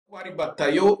Wari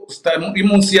batayo iri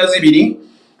munsi ya zibiri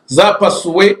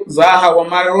zapasuwe zahawe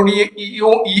amarori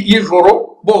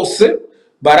y'ijoro bose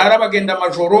barara bagenda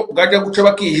amajoro bwajya guca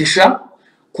bakihisha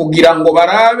kugira ngo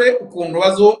barabe ukuntu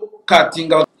bazo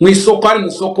katinga mu isoko ari mu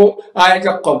isoko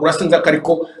ajya kugura sinza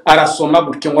kariko arasoma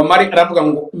gutyo ngo mari aravuga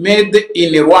ngo made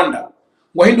in Rwanda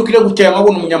ngo hindukire gutya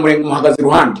yamabona umunyamurenge muhagaze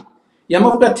ruhande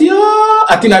yamavuga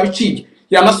ati nabiciye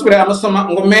yamasubira yamasoma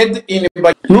ngo made in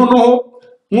noneho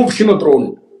nk'ubushino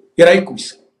drone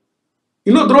yarayikubise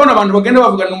ino drone abantu bagenda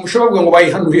bavugana umushoboka ngo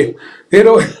bayihanuye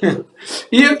rero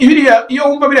iyo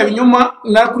wumva biriya binyuma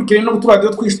nakurikiranye no guturadio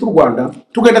twishita u Rwanda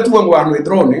tugenda tuvuga ngo bahanuye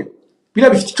drone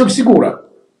biriya bifite ico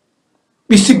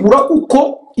bisigura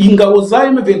kuko ingabo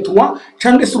za M23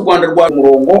 cyangwa se u Rwanda rwa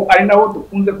murongo ari naho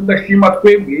dukunze kudashima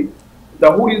twebwe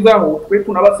dahurizaho twe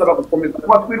tunabasaba gukomeza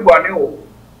kuba twirwaneho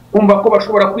kumva ko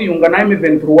bashobora kwiyunga na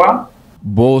M23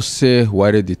 bose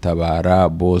wa Reditabara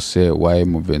bose wa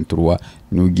M23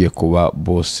 nugiye kuba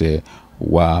bose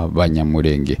wa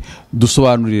Banyamurenge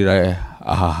dusobanurira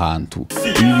aha hantu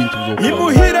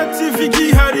Imuhira TV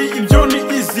gihari ibyo ni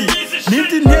izi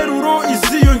nindi nteruro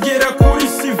iziyongera kuri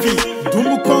CV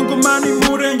dumukongo mani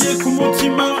murenge ku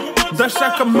mutima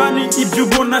ndashaka mani ibyo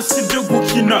ubona si byo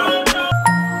gukina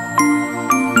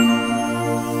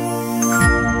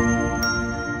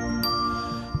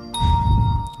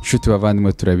Shuti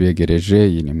bavandimwe turabiyegereje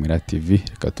iyi ni Mwira TV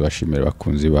reka tubashimire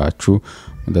bakunzi bacu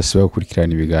mudasiba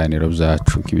gukurikirana ibiganiro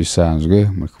byacu nk'ibisanzwe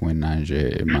muri kumwe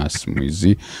nanje Mas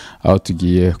Muizi aho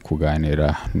tugiye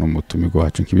kuganira n'umutumirwa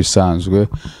wacu nk'ibisanzwe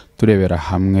turebera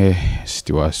hamwe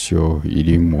situation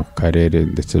iri mu karere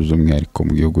ndetse by'umwihariko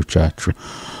mu gihugu cacu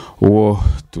uwo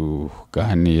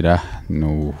tuganira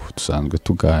no dusanzwe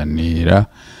tuganira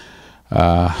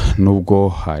nubwo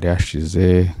hari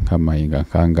hashize nk'amahinga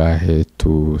kangahe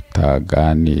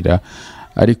tutaganira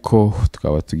ariko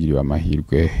tukaba tugiriwe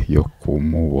amahirwe yo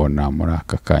kumubona muri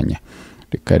aka kanya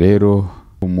reka rero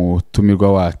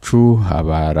umutumirwa wacu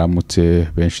abaramutse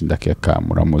benshi ndakeka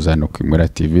muramuzana ku Mwira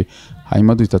TV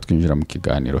hanyuma duhita twinjira mu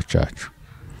kiganiro cacu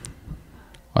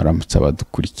waramutse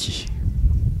abadukurikiye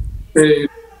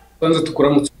banze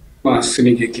tukuramutse Mas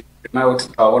Niki nawe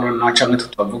tutabona na cyangwa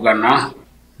tutavugana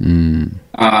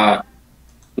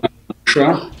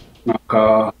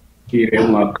mwaka hire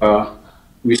mwaka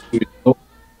w'isubizo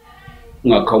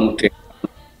mwaka w'umutekano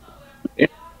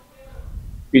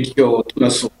bityo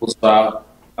tunasuhuza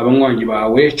abanywanyi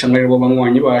bawe cyangwa rero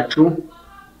abanywanyi bacu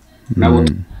nabo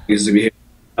twize ibihe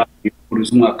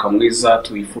twifuriza umwaka mwiza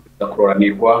twifuriza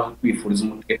kuroranirwa twifuriza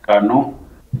umutekano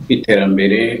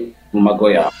iterambere mu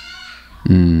mago yawe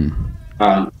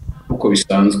uko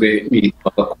bisanzwe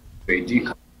nitwaga ku trading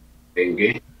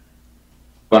Enge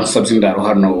bansabye indaro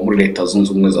hano muri leta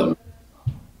zunze ubumwe za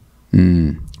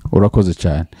urakoze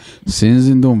cyane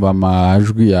sinzi ndumva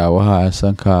amajwi yawe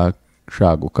hasa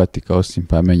nkashaka gukatikaho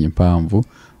simpamenye impamvu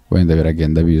wenda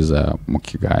biragenda biza mu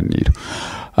kiganiro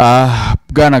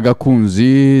bwana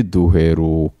gakunzi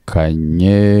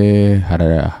duherukanye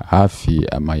hafi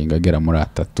amahinga agera muri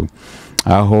 3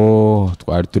 aho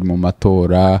twari turi mu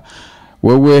matora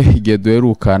wewe igihe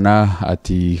duherukana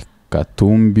ati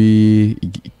Katumbi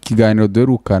ikiganiro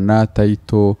duherukana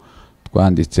tayito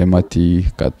twanditsemo ati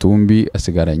Katumbi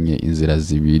asigaranye inzira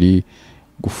zibiri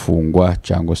gufungwa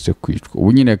cyangwa se kwicwa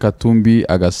ubu nyine Katumbi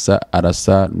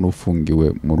arasa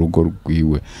n'ufungiwe mu rugo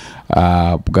rwiwe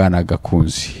bwana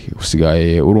gakunzi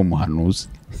usigaye uri umuhanuzi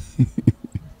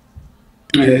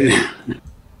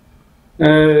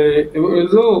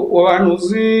zo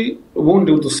wabahanuzi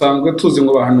ubundi dusanzwe tuzi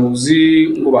ngo bahanuzi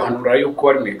ngo bahanura yuko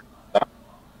bari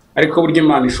ariko burya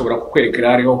Imana ishobora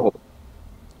kukwerekera hariho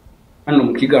hano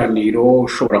mu kiganiro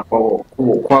ushobora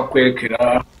kwa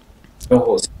kwerekera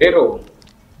hose rero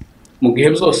mu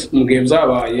gihe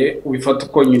byabaye ubifata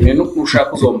uko nyine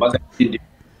nushaka uzombaza ikindi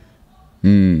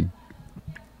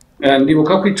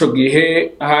ndibuka ko ico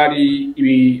gihe hari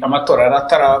amatora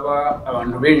arataraba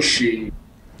abantu benshi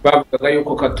bavugaga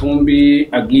yuko Katumbi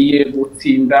agiye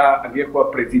gutsinda agiye kuba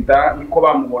president niko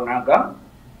bamubonaga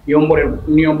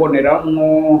niyo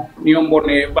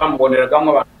bamuboneragamo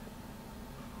abantu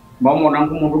bamubona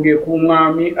nk'umuntu ugiye kuba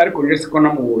umwami ariko nje siko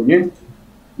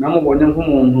namubonye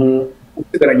nk'umuntu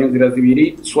usigaranye inzira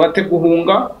zibiri swate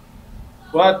guhunga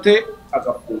swate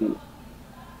agafunga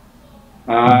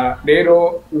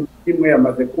rero imwe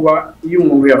yamaze kuba iyo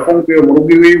umuntu yafungiwe mu rugo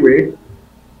iwiwe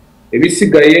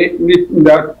ibisigaye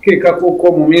ndakeka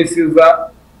kuko mu minsi iza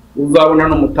uzabona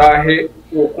n'umutahe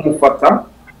wo kumufata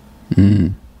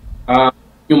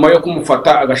nyuma yo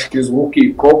kumufata agashikirizwa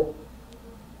urukiko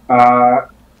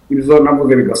ibyo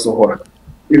navuze bigasohora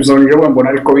ibyo njyewe mbona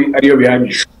ariko ariyo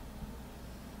bihagije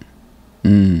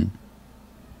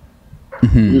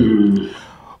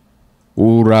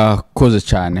urakoze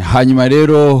cyane. Hanyuma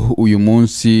rero uyu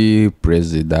munsi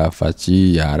Perezida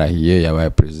Faki yarahiye, yabaye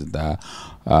perezida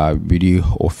biri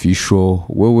official.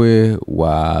 Wewe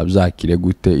wabyakire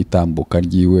gute itambuka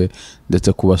ryiwe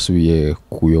ndetse kubasubiye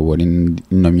kuyobora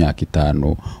ino myaka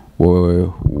 5? Wowe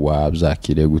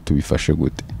wabyakire gute, bifashe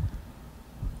gute?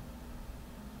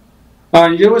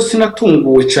 Njyewe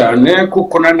sinatunguwe cyane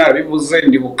kuko nanabivuze.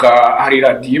 Ndibuka hari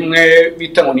radiyo imwe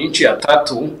bita ngo Niki ya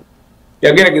 3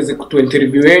 yagerageze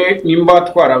kutuinterviewe nimba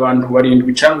twara abantu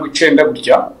 7 cyangwa 9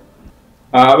 gutya.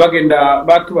 Bagenda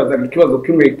batubazaga ikibazo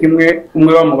kimwe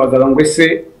umwe bamubazaga ngo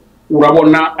ese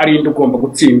urabona ari indi ugomba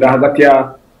gutsinda hagati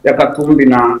ya Katumbi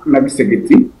na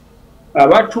Bisegeti.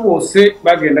 Abacu bose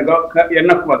bagendaga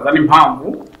yanakubaza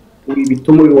n'impamvu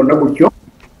bituma ubibona gutyo.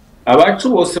 Abacu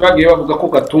bose bagiye bavuga ko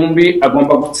Katumbi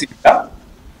agomba gutsinda.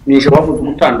 Nije bavuze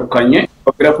gutandukanye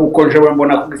babwira ko jewe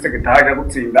mbona ko Bisegeti haje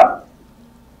gutsinda.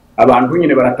 Abantu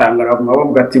nyine baratangara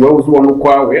bavuga ati wowe uzubona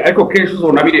ukwawe, ariko kenshi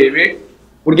uzona birebe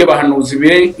buryo bahanuzi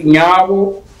be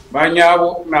nyabo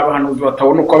banyabo n'abahanuzi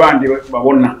batabona uko abandi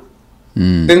babona.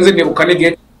 Senze ndibuka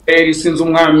n'igihe sinzi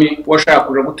umwami washaka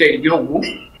kuja gutera igihugu,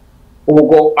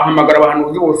 ubwo ahamagara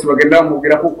abahanuzi bose bagenda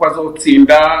bamubwira ko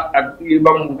azotsinda,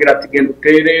 bamubwira ati genda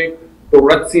utere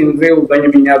uratsinze uzanye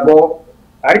iminyago.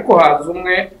 Ariko haza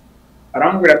umwe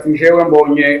aramubwira ati jewe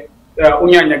mbonye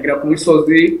unyanyagira ku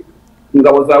misozi,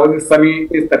 ingabo zawe zisa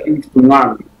n'izitakimbitse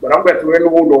umwami. Baramubwira ati wewe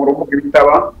n'ubundi uhora uvuga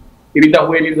ibitaba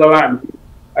ibidahuye n'iz'abandi,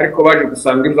 ariko baje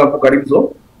gusanga ibyo avuga ari byo.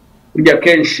 Burya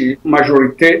kenshi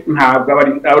majorite ntabwo aba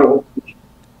ari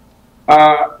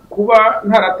kuba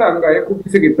ntaratangaye ko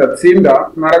Bisegeti atsinda.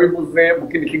 Narabivuze mu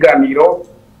kindi kiganiro,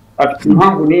 afite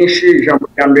impamvu nyinshi. Ijambo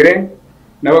rya mbere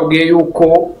nababwiye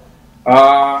yuko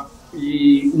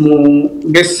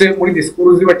mbese muri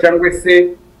disikuru ziba cyangwa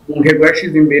se mu ntego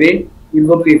yashize imbere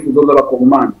izo byifuzo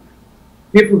z'abakongomani.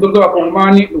 Ibyifuzo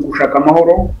by'abakongomani ni ugushaka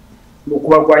amahoro, ni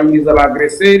ukubarwanyiriza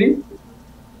abagreseri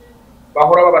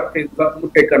bahora babateza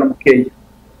umutekano mukeya.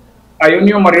 Ayo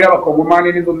niyo marira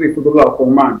y'abakongomani n'izo byifuzo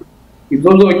by'abakongomani. Izo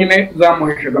zonyine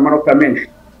zamuheshaga amanota menshi.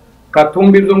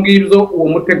 Katumbi ibyo ngibyo uwo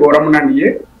mutego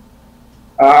waramunaniye.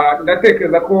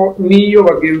 Ndatekereza ko niyo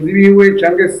bagenzi biwe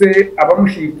cyangwa se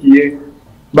abamushikiye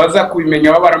baza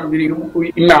kubimenya baba baramubwira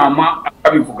inama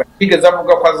akabivuga. Yigeze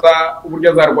avuga ko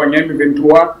uburyo azarwanya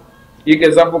M23,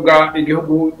 yigeze avuga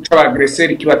igihugu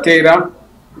c'abagreseri kibatera.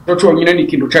 Icyo cyonyine ni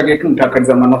ikintu cagiye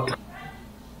kimutakariza amanota.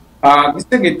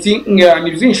 Bisegeti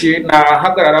ni byinshi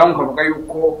nahagararaho nkavuga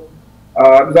yuko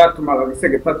bizatumaga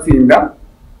Bisegeti atsinda.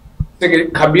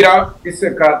 Kabira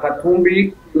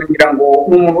Katumbi ngira ngo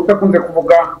umuntu utakunze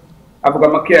kuvuga avuga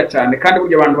makeya cyane, kandi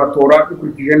burya abantu batora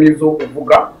bikurikije n'izo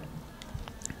uvuga.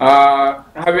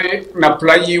 Habe na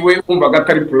plan yiwe umvaga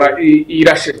atari plan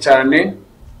irashe cyane,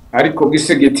 ariko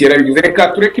Bisegeti yarabigize. Reka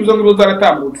tureke ibyo ngibyo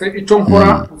zaratambutse. Icyo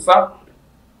nkora gusa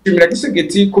shimira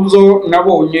Bisegeti kubyo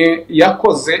nabonye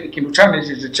yakoze ikintu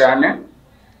cyanejeje cyane.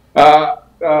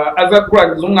 Aza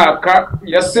kurangiza umwaka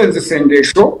yasenze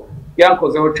isengesho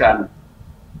yakozeho cyane.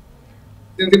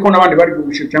 Sinzi ko nabandi bari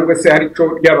gumisha cyangwa se hari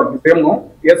cyo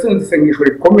ryabagizemo. Yasenze isengesho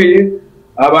rikomeye.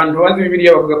 Abantu bazi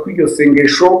Bibiliya bavuga ko iryo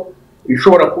sengesho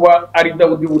rishobora kuba ari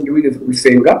Dawudi wundi wigeze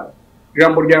kubisenga.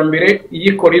 Ijambo rya mbere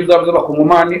yikora ibyo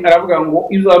abakongomani, aravuga ngo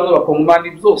ibyo abakongomani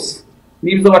byose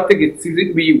n'ibyo bategetsi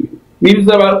biwe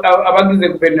n'ibyo abagize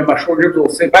guverinoma shoje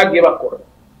byose bagiye bakora.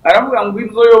 Aravuga ngo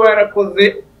ibyo yo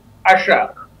yarakoze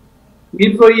ashaka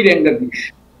n'ibyo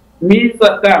yirengagisha n'ibyo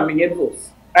atamenye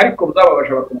byose, ariko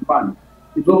byababaje abakongomani.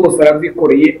 Ibyo byose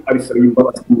arabyikoreye abisabye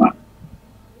imbabazi ku Mana.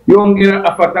 Yongera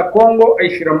afata Kongo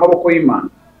ayishyira mu maboko y'Imana,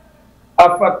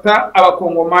 afata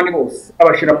abakongomani bose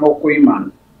abashyira mu maboko y'Imana.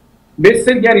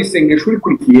 Mbese ryari isengesho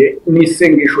rikurikiye, ni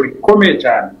isengesho rikomeye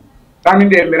cyane, kandi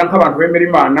ndemera nk'abantu bemera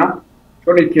Imana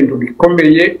cyo ni ikintu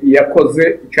gikomeye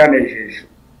yakoze cyanejeje.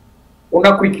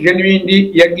 Unakurikije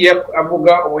n'ibindi yagiye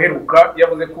avuga ubuheruka,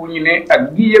 yavuze ko nyine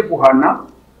agiye guhana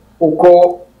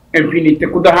uko impunite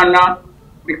kudahana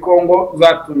muri Kongo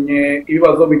zatumye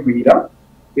ibibazo bigwira.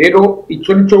 Rero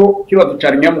icyo nicyo kibazo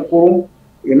cyane nyamukuru,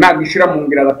 nagishira mu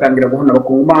ngira agatangira guhana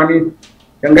abakongomani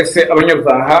cyangwa se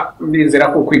abanyazaha. Ndizera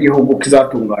ko igihugu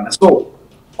kizatungana. So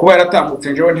kuba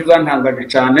yaratambutse njewe ntizantangaje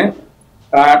cyane.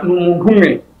 Ni umuntu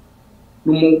umwe,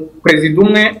 ni umuperezida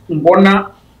umwe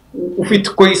mbona ufite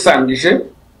uko yisangije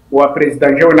wa perezida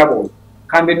njewe nabo,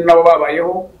 kandi nabo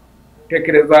babayeho.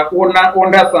 Tekereza uwo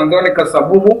ndasanze boneka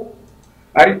Sabubu,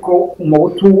 ariko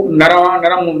Umuhutu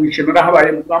naramwumvishe,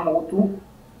 narahabaye mu Muhutu.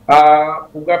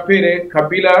 Kubwa Pere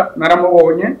Kabila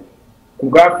naramubonye,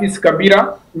 kubwa Fils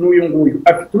Kabila n'uyu nguyu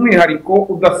afite umwihariko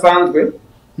udasanzwe.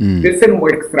 Mbese ni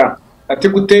extra. Ati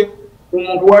gute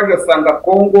umuntu waje asanga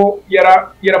Kongo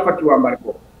yarafatiwe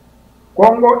ambargo,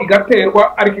 Kongo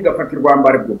igaterwa ariko igafatirwa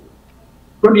ambargo.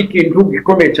 So ni ikintu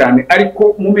gikomeye cyane,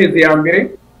 ariko mu mezi ya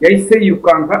mbere yahise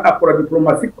yirukanka akora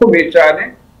diplomasi ikomeye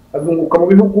cyane, azunguka mu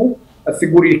bihugu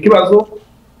asigurira ikibazo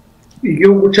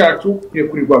igihugu cyacu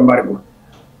kurekurwa ambargo.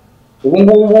 Ubu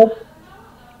ngubu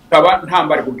kaba nta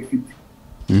mbargo gifite.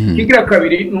 Kigira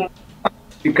kabiri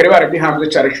n'ikare baragihanze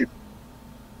cyarashije,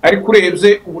 ariko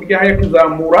urebye uburyo haya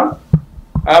kuzamura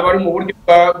abari mu buryo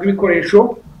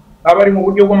bw'ibikoresho, abari mu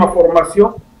buryo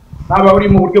bw'amaformation, abari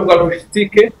mu buryo bwa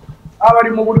logistique, abari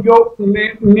mu buryo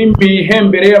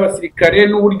n'imihembere y'abasirikare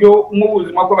n'uburyo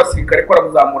n'ubuzima bw'abasirikare ko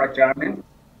arabuzamura cyane.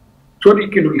 Cyo ni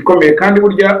ikintu gikomeye, kandi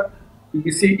burya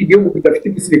igihugu kidafite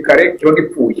igisirikare kiba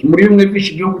gipfuye. Muri bimwe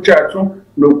byinshi igihugu cyacu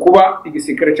ni ukuba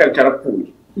igisirikare cyari cyarapfuye.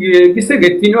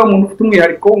 Gisegeti niba umuntu ufite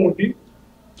umwihariko wundi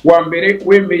wa mbere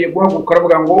wemeye guhaguruka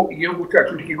aravuga ngo igihugu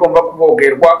cyacu ntikigomba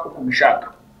kuvogerwa uko gishaka,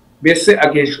 mbese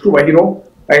agihesha icubahiro,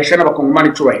 ahesha n'abakongomani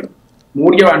icubahiro mu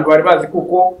buryo abantu bari bazi,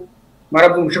 kuko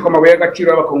marabyumvishe ko amabuye y'agaciro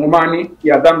y'abakongomani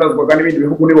yadandazwaga n'ibindi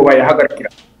bihugu nibo bayahagarikira.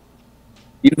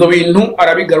 Ibyo bintu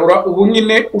arabigarura. Ubu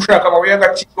nyine ushaka amabuye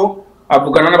y'agaciro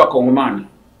avugana n'abakongomani.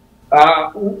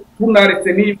 Tunaretse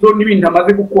n'ibyo n'ibindi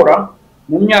amaze gukora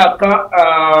mu myaka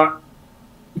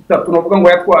 3 novuga ngo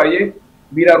yatwaye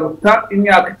biraruta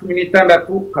imyaka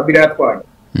 16 Kabila yatwaye.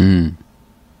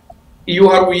 Iyo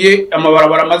haruye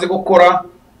amabarabara amaze gukora,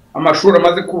 amashuri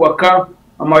amaze kubaka,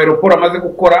 amaeroport amaze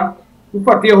gukora,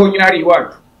 dufatiyeho nyine hari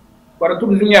iwacu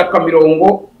baratubiza imyaka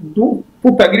 40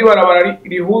 tutagira ibarabara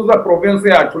rihuza province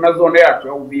yacu na zone yacu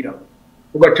ya Uvira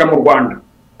tugaca mu Rwanda.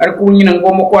 Ariko ubu nyine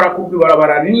ngomo ko arakubwa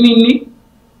ibarabara rinini,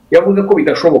 yavuze ko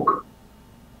bidashoboka.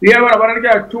 Iyo barabara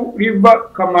ryacu riva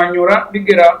Kamanyura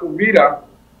rigera Uvira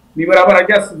ni barabara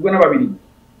ryasizwe n'ababiri,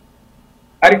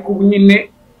 ariko ubu nyine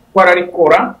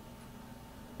kwararikora.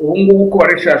 Ubu ngubu ko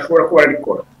barashashobora ko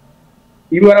bararikora.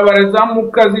 Ibarabara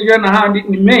zamuka zijana handi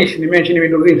ni menshi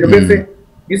n'ibintu byinshi, mbese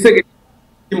gisege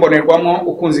imbonerwamo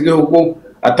ukunze igihugu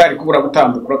atari kubura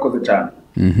gutambuka. Urakoze cyane.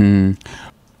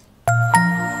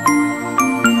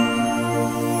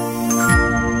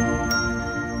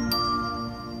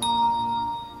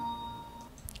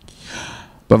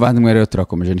 Bavandimwe rero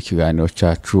turakomeje n'ikiganiro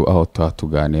cyacu aho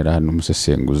tuganira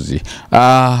n'umusesenguzi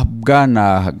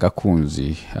Bwana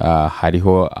Gakunzi.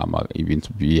 Hariho ibintu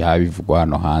bivugwa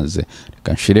hano hanze,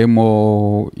 reka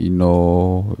nshiremo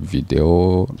ino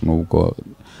video nubwo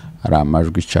ari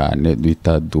amajwi cyane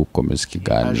duhita dukomeza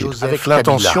ikiganiro. Avec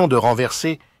l'intention de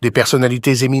renverser des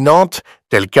personnalités éminentes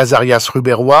telles qu'Azarias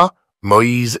Ruberwa,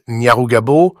 Moïse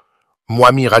Nyarugabo,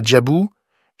 Mwami Radjabou,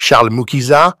 Charles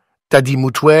Mukiza, Tadi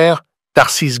Moutouer,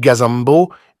 Tarsis Gazambo,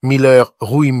 Miller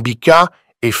Ruimbika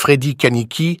et Freddy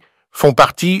Kaniki font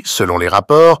partie, selon les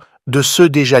rapports, de ceux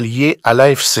déjà liés à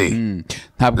l'AFC.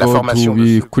 La formation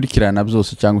dukurikirana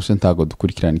byose cyangwa se ntago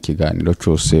dukurikirana ikiganiro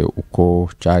cyose uko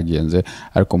cyagenze,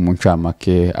 ariko mu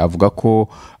ncamake avuga ko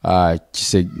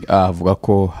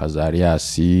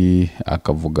Azarias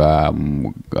akavuga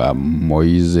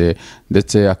Moise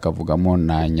ndetse akavugamo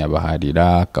na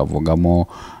Nyabaharira, akavugamo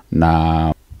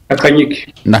na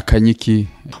Kanyiki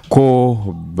ko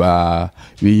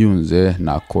biyunze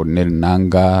na Colonel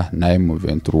Nanga na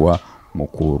M23 mu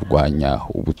kurwanya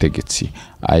ubutegetsi.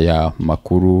 Aya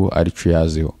makuru arico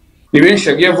yaziho ni benshi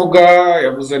yagiye avuga,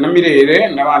 yavuze na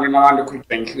Mirere n'abandi kuri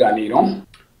ikiganiro.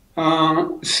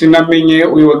 Sinamenye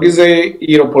uyu wagize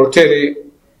iyi reporter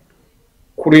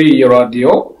kuri iyo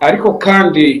radio, ariko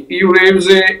kandi iyo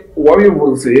urebye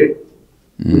uwabivuze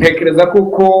ntekereza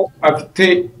kuko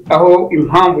afite aho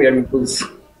impamvu yabivuze.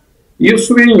 Iyo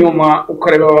usubiye inyuma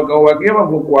ukareba abagabo bagiye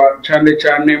bavugwa cyane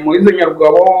cyane muri izo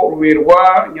Nyarugabo,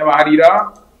 Ruberwa,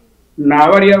 Nyabaharira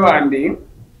n'abari abandi,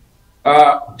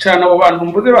 cyane abo bantu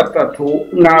mvuze batatu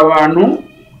ni abantu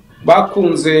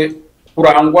bakunze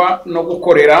kurangwa no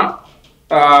gukorera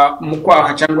mu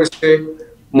kwaha cyangwa se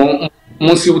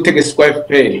munsi y'ubutegetsi bwa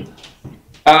FPR.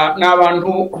 Ni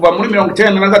abantu kuva muri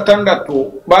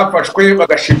 1996 bafashwe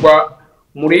bagashirwa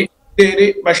muri FPR,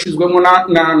 bashizwemo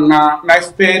na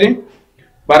FPR,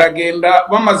 baragenda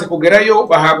bamaze kugerayo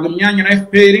bahabwa imyanya na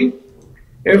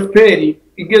FPR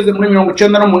igeze muri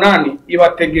 1998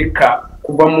 ibategeka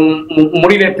kuva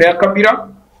muri leta ya Kabila,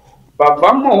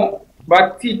 bavamo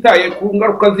batitaye ku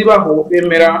ngaruka zibaho,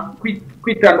 bemera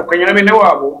kwitandukanya na bene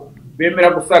wabo, bemera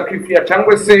gusacrifice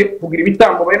cyangwa se kugira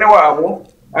ibitambo bene wabo,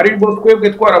 ari bo twebwe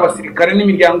twara abasirikare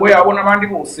n'imiryango yabo n'abandi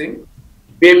bose,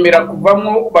 bemera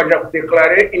kuvamo baja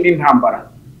kudeklare indi ntambara.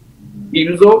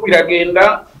 Ibyo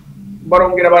biragenda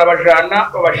barongera barabajana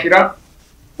babashira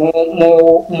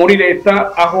muri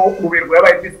leta aho Ruberwa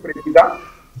yabaye vice president,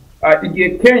 igihe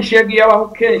kenshi yagiye abaho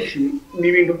kenshi ni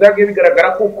ibintu byagiye bigaragara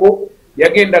kuko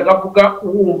yagendaga avuga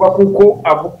wumva kuko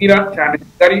avugira cyane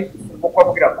Kigali kuko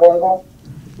avugira Kongo.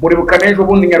 Muri bukanejo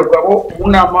bundi Nyarugabo mu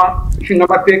nama ishinga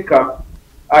amateka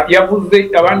yavuze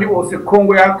abandi bose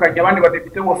Kongo yakanye, abandi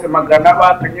badepite bose magana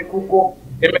bakanye kuko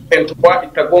M23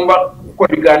 itagomba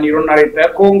gukora ibiganiro na leta ya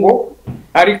Kongo,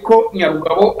 ariko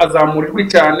Nyarugabo azamurirwe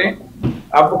cyane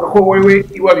avuga ko wewe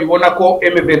iwabibona ko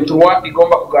M23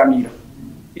 igomba kuganira.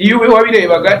 Iyo we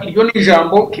wabirebaga iyo ni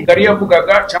ijambo Kigali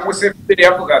yavugaga cyangwa se Fidel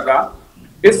yavugaga,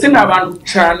 ese n'abantu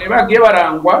cyane bagiye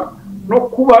barangwa no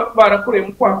kuba barakoreye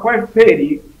mu kwa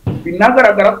FPR.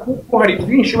 Binagaragara kuko hari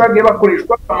byinshi bagiye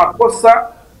bakoreshwa amakosa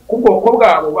ku bwoko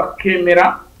bwabo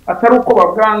bakemera, atari uko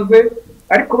babwanze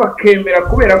ariko bakemera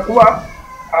kubera kuba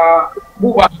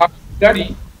bubaha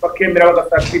Kigali, bakemera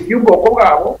bagasakira ubwoko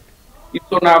bwabo.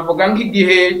 Ito navuga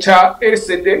nk'igihe ca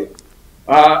RCD,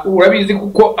 urabizi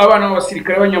kuko abana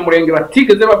b'abasirikare b'Abanyamulenge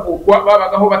batigeze bavurwa,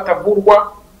 babagaho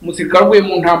batavurwa. Umusirikare uvuye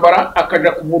mu ntambara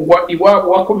akaja kuvurwa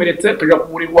iwabo wakomeretse, akaja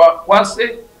kuvurirwa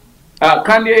kwase,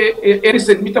 kandi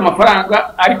RCD bita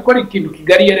amafaranga, ariko ari ikintu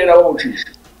Kigali yarera babujije.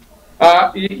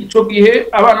 Ico gihe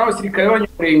abana b'abasirikare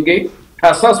b'Abanyamulenge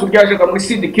nta sasu ryajaga muri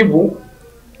Sud Kivu,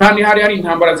 kandi hari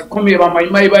intambara zikomeye,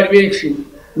 bamayimayi bari benshi.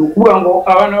 Nukuvuga ngo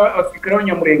abana b'abasirikare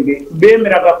b'Abanyamulenge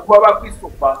bemeraga kuba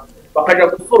bakwisopa bakaja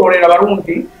gusororera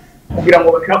abarundi kugira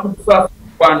ngo bashaka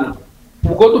gusasana.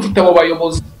 Ubwo dufite abo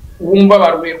bayobozi bumva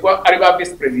baruberwa ari ba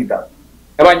vice president,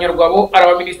 Abanyarwabo ari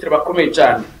abaministre bakomeye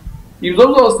cyane. Ibyo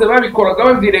byose babikoraga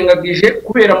bazirengagije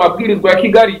kubera amabwirizwa ya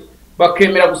Kigali,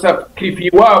 bakemera gusakrifia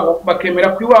iwabo, bakemera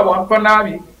ko iwabo hapfa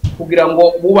nabi kugira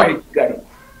ngo bubahe Kigali.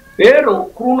 Rero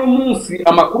kuri uno munsi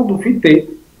amakuru dufite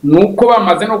nuko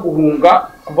bamaze no guhunga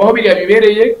kuva aho biriya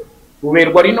bibereye.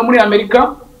 Ruberwa rino muri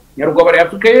Amerika, Nyarugabo ari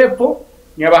Afrika y'Epfo,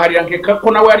 Nyabaharira nkeka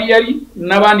ko nawe yari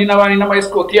n'abandi n'ama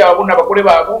escort yabo n'abagore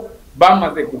babo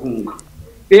bamaze guhunga.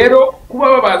 Rero kuba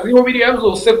babaziho biriya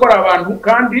byose ko ari abantu,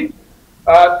 kandi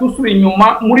tusubira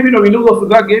inyuma muri bino bintu byose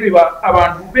zagiye biba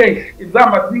abantu benshi,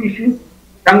 izama byinshi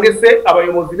cyangwa se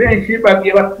abayobozi benshi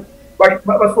bagiye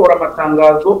basohora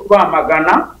amatangazo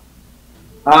bamagana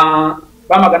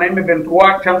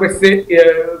M23 cyangwa se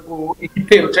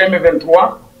igitero cya M23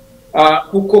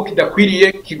 kuko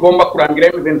kidakwiriye, kigomba kurangira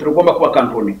M23 ugomba kuba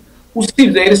kantone.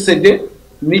 Usibye RCD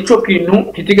nico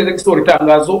kintu kitigeze gisohora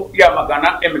itangazo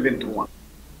yamagana M23,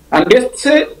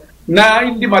 ndetse na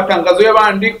indi matangazo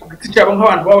y'abandi ku giti cyabo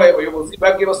nk'abantu babaye abayobozi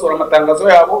bagiye basohora amatangazo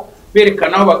yabo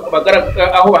berekana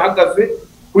aho bahagaze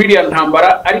kuri iriya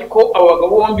ntambara. Ariko abo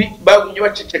bagabo bombi bagumye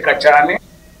baceceka cyane,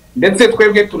 ndetse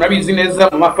twebwe tunabizi neza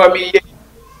mu mafamiye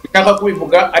bishaka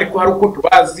kubivuga, ariko hari uko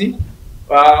tubazi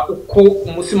uko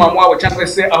umusima wabo cyangwa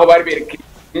se aho bari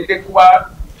berekeje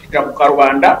kuba mu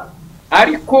karubanda.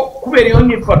 Ariko kubera iyo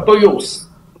nyifato yose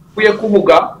uye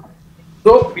kuvuga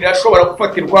so birashobora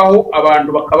gufatirwaho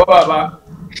abantu bakaba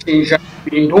babashinja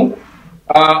ibintu,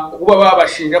 kuba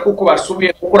babashinja kuko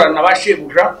basubiye gukorana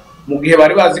n'abashebuja mu gihe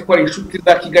bari bazi ko ari inshuti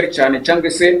za Kigali cyane cyangwa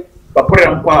se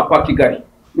bakorera mu kwaha kwa Kigali.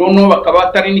 Noneho bakaba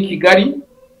batari ni Kigali,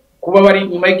 kuba bari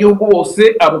inyuma y'igihugu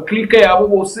bose, abo clique yabo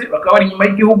bose bakaba bari inyuma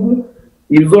y'igihugu.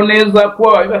 Ibyo neza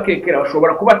kuba babibakekera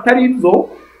bashobora kuba atari ibyo,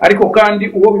 ariko kandi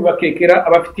uwo bibakekera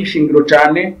abafite ishingiro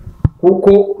cyane,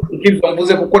 kuko nk'ibyo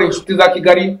mvuze gukora inshuti za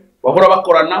Kigali bahora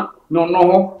bakorana,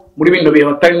 noneho muri bino bihe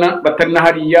batari na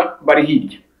hariya bari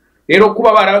hirya. Rero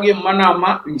kuba baragiye mu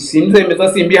manama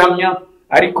sinzemeza simbihamya,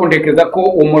 ariko ndekeza ko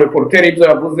uwo reporter ibyo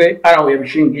yavuze ari aho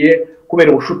yabishingiye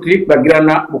kubera ubushuti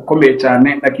bagirana bukomeye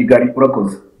cyane na Kigali.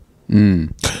 Urakoze.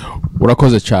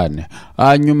 Urakoze cyane.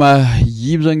 Nyuma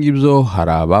y'ibyo ngibyo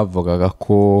hari abavugaga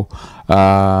ko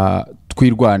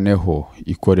twirwaneho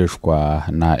ikoreshwa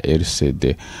na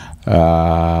RCD.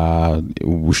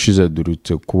 Ubushize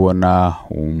durutse kubona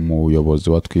umuyobozi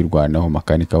wa twirwaneho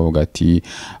makanika avuga ati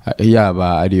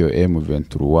yaba ariyo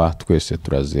M23 twese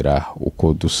turazira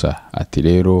uko dusa. Ati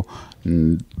rero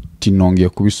tinongeye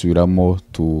kubisubiramo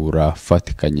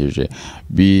turafatikanyije.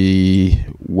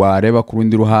 Wareba ku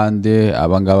rundi ruhande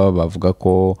abangaba bavuga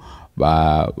ko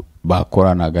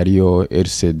bakoranaga ariyo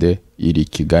RCD iri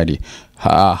Kigali,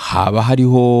 haba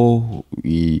hariho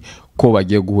ko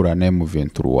bagiye guhura na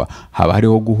M23, haba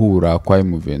hariho guhura kwa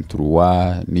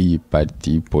M23 n'iyi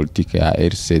parti politique ya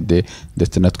RCD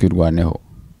ndetse na twirwaneho.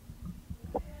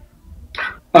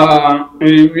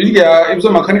 Birya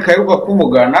ibyo makanika yaruka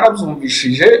kuvuga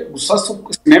narabyumvishije, gusa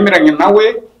sinemeranye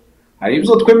nawe. Hari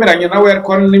ibyo twemeranye nawe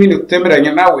ariko n'ibindi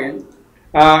tutemeranye nawe.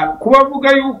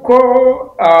 Kubavuga yuko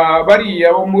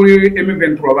bariya bo muri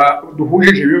M23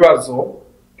 duhujije ibibazo,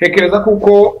 tekereza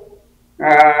kuko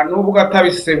nubwo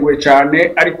atabisenguye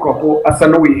cyane ariko aho asa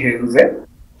n'uwihenze.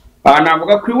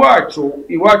 navuga ko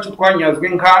iwacu twanyazwe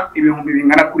nka ibihumbi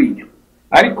bingana kuriya,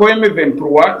 ariko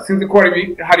M23 sinzi ko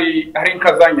hari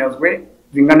inka zanyazwe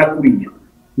zingana kuriya.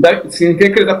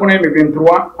 Sintekereza ko na M23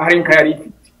 hari inka yari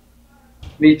ifite,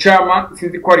 ni icama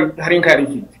sinzi ko hari inka yari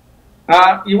ifite.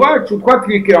 Iwacu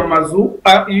twatwikira amazu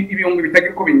ibihumbi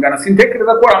bitagira ko bingana,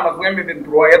 sintekereza ko amazu ya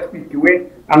M23 yatwikiwe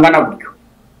angana gutyo.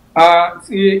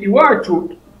 Iwacu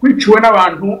twiciwe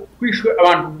abantu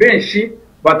benshi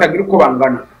batagira uko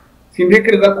bangana,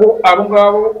 sintekereza ko abo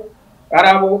ngabo ari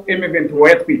abo M23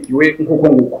 yatwikiwe nk'uko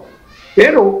nguko.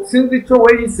 Rero sinzi icyo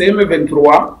we yise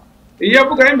M23. Iyo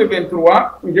avuga M23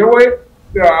 njyewe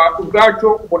ubwacu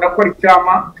ubona ko ari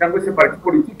cyama cyangwa se parti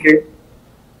politique.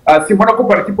 Simbona ko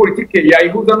parti politique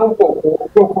yayihuza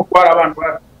n'ubwoko bw'ari abantu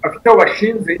afite aho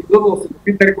bashinze izo zose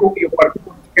dufite, ariko iyo parti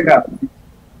politique ntabwo.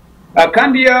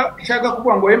 Kandi ya shaka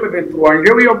kuvuga ngo M23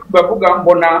 njyewe iyo bavuga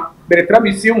mbona Bertrand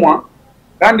Bisimwa,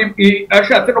 kandi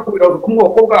ashatse no kubiroza ku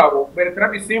bwoko bwabo.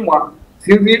 Bertrand Bisimwa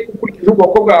sinzi ukurikije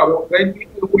ubwoko bwabo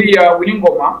uriya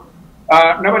Wilingoma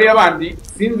n'abari abandi,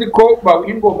 sinzi ko ba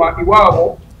Wilingoma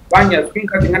iwabo banyazwe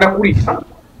inka zingana kuriya,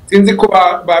 sinzi ko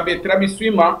ba Bertrand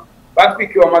Bisimwa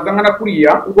batwikiwe amazanga na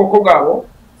kuriya ubwoko bwabo,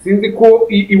 sinzi ko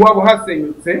iwabo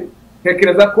hasenyutse.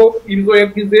 Ntekereza ko ibyo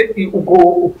yagize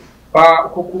ubwo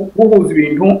guhuza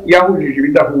ibintu yahujije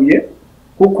ibidahuye,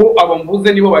 kuko abo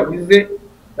mvuze nibo bagize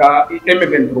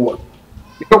M23.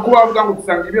 Icyo kuba bavuga ngo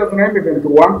dusanga ibibazo na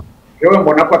M23 yewe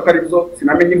mbona ko atari byo,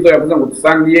 sinamenye ibyo yavuze ngo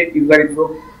dusangiye ibyo ari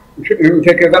byo.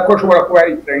 Ntekereza ko ashobora kuba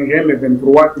yari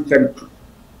M23 icyo ari cyo.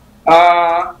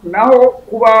 Naho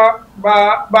kuba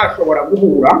bashobora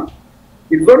guhura,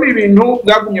 ibyo ni ibintu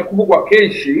byagumye kuvugwa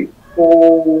kenshi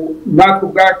natwe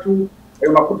ubwacu.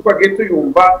 Ayo makuru twagiye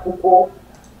tuyumva kuko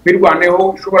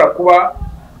birwaneho ishobora kuba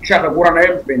ishaka guhura na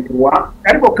M23,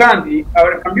 ariko kandi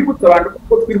abareka mbibutsa abantu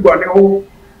kuko twirwaneho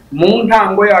mu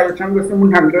ntango yayo cyangwa se mu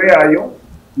ntangiro yayo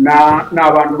na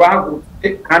abantu bahagurutse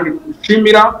kandi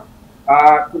dushimira.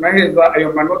 Tunaheza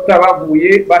ayo manota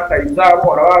bavuye bataye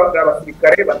izabo,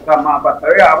 abasirikare batama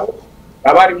batayo yabo,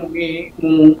 abari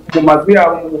mu mazu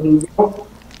yabo mu buhungiro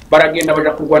baragenda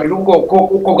baja kurwanira ubwoko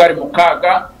kuko bwari mu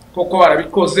kaga, kuko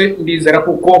barabikoze. Ndizera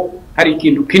kuko hari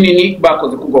ikintu kinini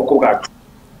bakoze ku bwoko bwacu.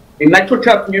 Ni nacyo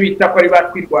cyatumye bita ko ari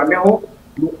batwirwaneho,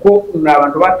 nuko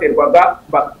n'abantu baterwaga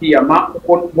bakiyama,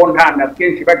 kuko bo ntana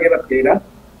kenshi bagiye batera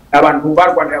abantu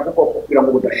barwanira ubwoko kugira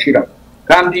ngo budashira.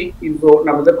 Kandi izo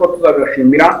navuze ko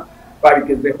tuzabashimira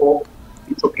babigezeho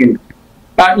icyo kintu.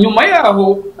 Nyuma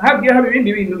yaho hagiye haba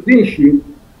ibindi bintu byinshi,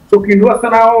 icyo kintu basa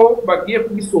naho bagiye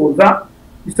kugisoza,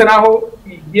 bisa naho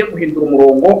igiye guhindura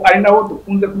umurongo, ari naho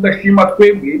dukunze kudashima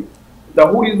twebwe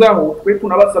tudahurizaho. Twe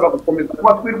tunabasaba gukomeza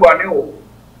kuba twirwaneho,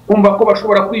 kumva ko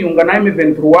bashobora kwiyunga na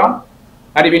M23.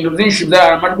 Hari ibintu byinshi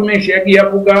amajwi menshi yagiye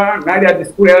avuga, nari ya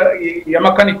disikuru ya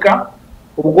makanika,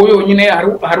 ubwo yonyine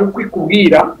hari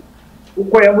ukwikubwira,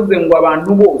 kuko yavuze ngo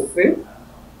abantu bose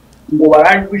ngo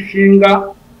barajwe ishinga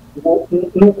ngo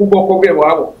nuko ubwoko bwe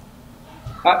wabo.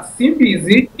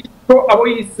 Simbizi icyo abo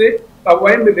yise abo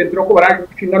ba M23 ko barajwe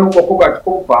ishinga n'ubwoko bwacu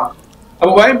ko bupfa.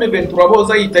 Abo ba M23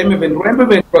 boza yita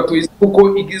M23 tuyizi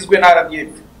kuko igizwe na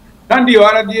RDF, kandi iyo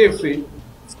RDF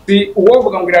si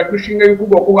uwovuga ngo irajwe ishinga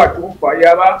y'ubwoko bwacu bupfa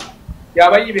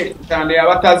yaba yibeshye cyane,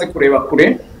 yaba atazi kureba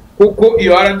kure, kuko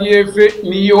iyo RDF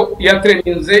niyo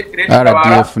yatreninze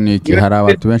RDF Niki. Hari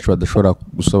abantu benshi badashobora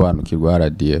gusobanukirwa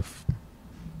RDF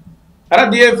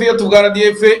iyo tuvuga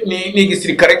RDF ni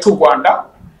igisirikare cy'u Rwanda,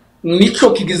 nico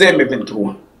kigize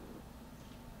M23.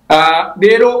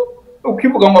 Rero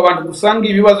ukivuga ngo abantu dusanga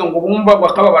ibibazo ngo bumva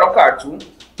bakababara kacu,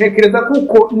 tekereza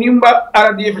kuko nimba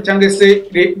RDF cyangwa se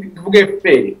tuvuge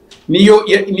FPR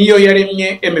niyo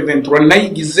yaremye M23,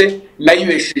 nayigize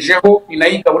nayibeshejeho,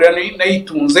 inayigaburira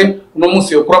nayitunze, uno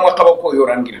munsi yo kuramwa akaboko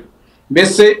yorangira.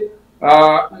 Mbese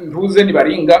ntuze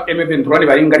nibaringa M23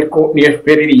 nibaringa, ariko ni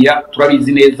FPR iriya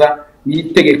turabizi neza,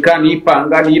 niyitegeka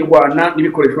niyipanga niyirwana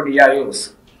n'ibikoresho niya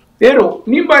yose. Rero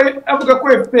nimba avuga ko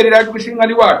FPR irajwe ishinga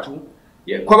ni wacu,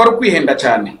 ko bari kwihenda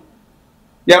cyane,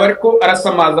 yaba ariko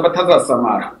arasamaza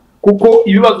batazasamara, kuko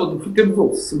ibibazo dufite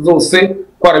byose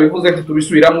twarabivuze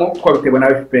tubisubiramo, twabitewe na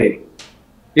FPR.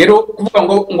 Rero kuvuga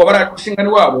ngo barajwe ishinga ni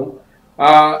wabo,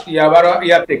 yaba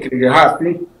yatekereje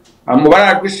hafi. Mu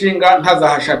barajwe ishinga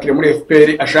ntazahashakire muri FPR,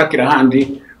 ashakira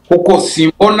handi, kuko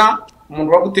simbona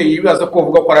umuntu waguteye ibibazo ko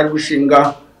uvuga ko arajwe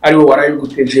ishinga ari we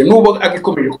warabiguteje n'ubo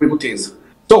agikomeje kubiguteza.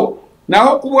 So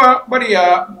naho kuba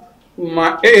bariya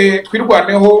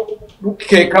twirwaneho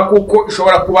rukeka kuko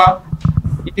ishobora kuba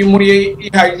iri muri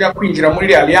ihajya kwinjira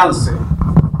muri alliance,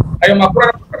 ayo makuru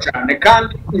aravuga cyane.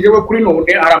 Kandi njyewe kuri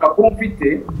none hari amakuru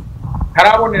mfite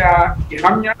harabonera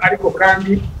ihamya, ariko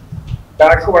kandi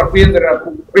ashobora kwiyezerera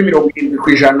kuri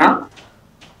 70%.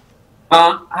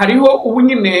 Hariho ubu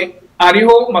nyine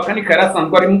hariho makanika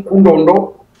yarasanzwe ari mu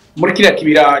Kundondo muri kiriya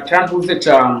kibira cyantuze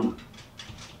ca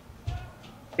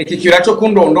iki kibira cyo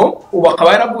Kundondo, ubu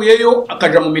akaba yaravuyeyo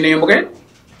akaja mu Minembwe.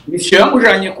 Misyo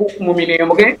yamujanye mu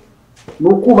Minembwe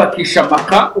n'ukubakisha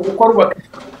amaka, ubu ko arubakisha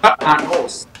ahantu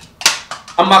hose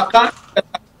amaka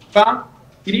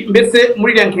iri mbese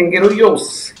muri ya nkengero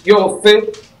yose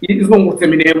izungutse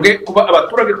Minembwe, kuba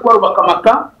abaturage kuba rubaka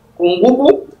amaka ku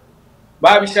ngubu,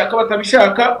 babishaka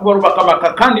batabishaka kuba rubaka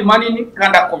amaka kandi manini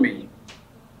kandi akomeye.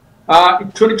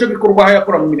 Ico nico gikorwa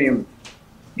yakora mu Minembwe.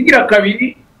 Igira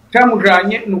kabiri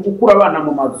cyamujanye ni ugukura abana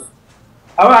mu mazu.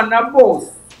 Abana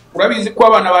bose urabizi ko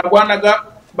abana barwanaga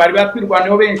bari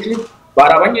batwirwaneho benshi,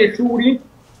 bari abanyeshuri,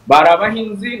 bari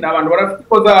abahinzi, n'abantu barafite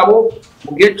ko zabo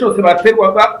mu gihe cyose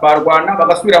baterwaga barwana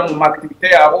bagasubira mu activite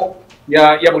yabo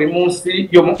ya buri munsi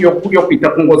yo kwita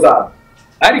ku ngo zabo.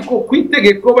 Ariko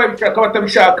kwitegeko babishaka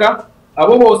batabishaka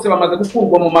abo bose bamaze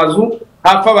gukurwa mu mazu,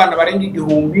 hafi abana barenga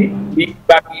 1000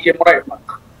 bagiye muri ayo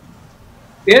maka.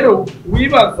 Rero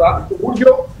wibaza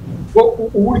uburyo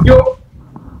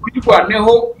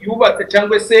kwirwaneho yubatse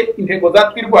cyangwa se intego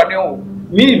za twirwaneho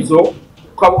nizo,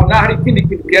 ukabona hari ikindi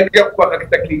kintu yaje kubaka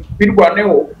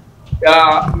kitakirwaneho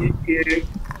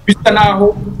bisa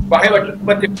naho baheba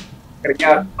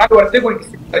bateganya kandi barategura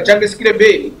igisirikare cyangwa se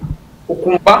kireberi,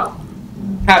 ukumva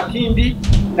nta kindi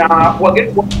na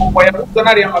wayahuza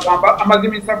nari amagambo amaze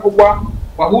iminsi avugwa,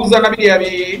 wahuza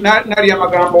nari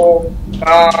amagambo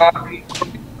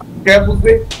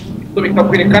yavuze, ibyo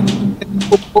bikakwerekana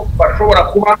ko bashobora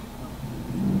kuba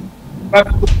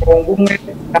bafite umurongo umwe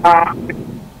na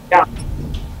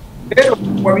rero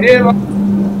wabireba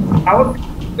aho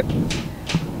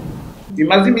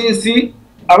bimaze iminsi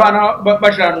abana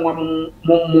bajanwa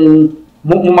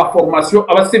mu maformation,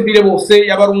 abasivile bose,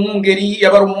 yabari umwungeri,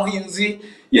 yabari umuhinzi,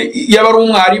 yabari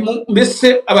umwarimu,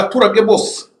 mbese abaturage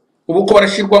bose ubu ko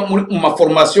barashirwa mu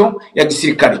maformation ya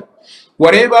gisirikare.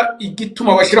 Wareba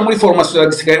igituma bashira muri formation ya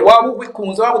gisirikare, waba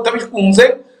ubikunze waba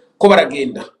utabikunze ko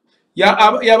baragenda,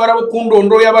 yabara abo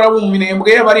Kundondo, yabara abo mu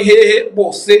Minembwe, yabari hehe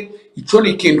bose, ico ni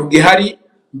ikintu gihari.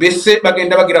 Mbese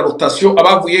bagenda bagira rotation,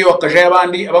 abavuyeyo bakaja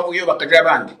abandi, abavuyeyo bakaja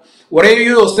abandi. Urebe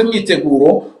yose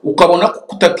myiteguro ukabona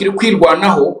kutakiri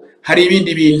kwirwanaho, hari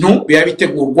ibindi bintu biya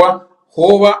bitegurwa,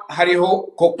 hoba hariho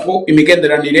koko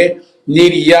imigenderanire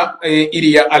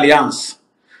iriya alliance.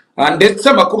 Ndetse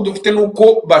amakuru dufite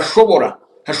nuko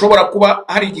hashobora kuba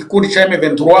hari igikundi cha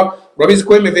M23. Urabizi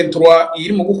ko M23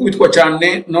 iri mu gukubitwa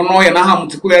cyane, noneho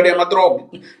yanahamutse kubera ya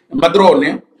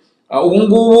madrone.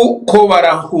 Ubungubu ko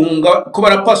barahunga, ko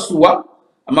barapasuwa.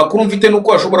 Amakuru mfite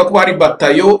nuko hashobora kuba hari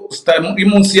batayo iri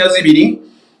munsi ya 2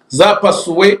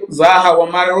 zapasuwe, zahawe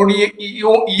amarori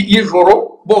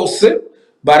y'ijoro, bose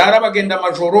barara bagenda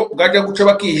amajoro bwaje guca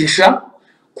bakihisha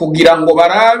kugira ngo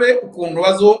barabe ukuntu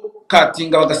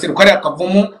bazokatinga bagaseruka ari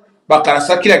akavumu,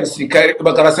 bakarasakira gisirikare,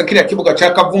 bakarasakira kibuga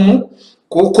cya Kavumu,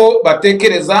 kuko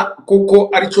batekereza kuko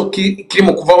arico kiri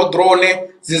mu kuvaho drone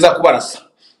ziza kubarasa.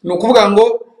 Ni ukuvuga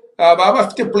ngo baba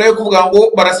bafite play kuvuga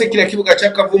ngo barasekira kibuga cya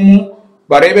Kavumu,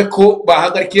 barebe ko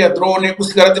bahagarikira drone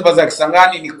gusigara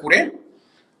bazakisangani ni kure.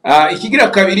 Ikigira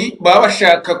kabiri baba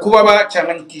bashaka kuba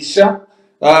bacanganyikisha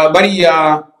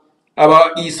bariya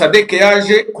isadeke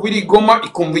yaje kubiri Goma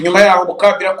ikumva inyuma yaho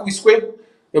bukabira kubiswe,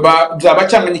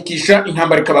 byabacanganyikisha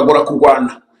intambara ikabagora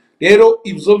kurwana. Rero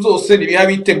ibyo byose nibiha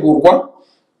bitegurwa,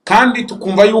 kandi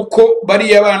tukumva yuko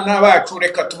bariya abana bacu,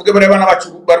 reka tuvuge bariya abana bacu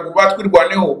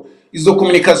batwirwaneho, izo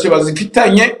communication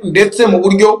bazifitanye, ndetse mu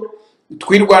buryo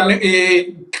twirwane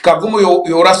Kavumu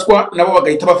yoraswa nabo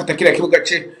bagahita bafata kira kibuga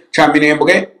ca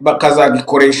Minembwe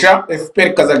bakazagikoresha,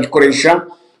 FPR kazagikoresha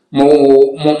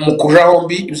mu kuja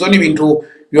hombi. Ibyo ni ibintu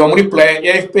biba muri play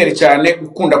ya FPR cyane,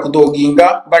 gukunda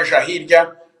kudoginga baja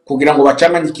hirya kugira ngo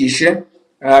bacanganyikishe.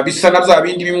 Bisa na bya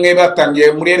bindi bimwe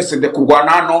batangiye muri RCD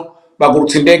kurwana hano,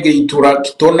 bagurutse indege yitura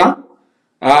Kitona,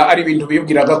 ari ibintu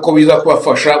bibwiraga ko biza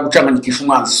kubafasha gucanganyikisha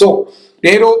umwanzi. So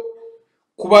rero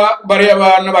kuba bari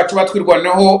abana bacu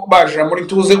batwirwaneho baje muri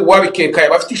tuze, uwabikeka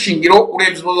bafite ishingiro,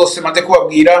 urebye zose maze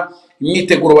kubabwira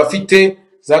imyiteguro bafite,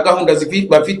 za gahunda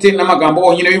bafite n'amagambo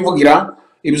bonyine bivugira,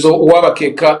 ibyo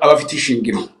uwabakeka abafite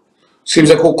ishingiro.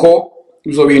 Sinze kuko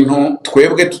ibyo bintu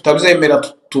twebwe tutabyemera,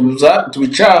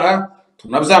 tubicaha,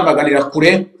 tunabyamaganira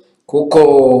kure,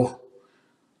 kuko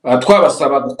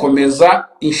twabasaba gukomeza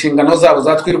inshingano zabo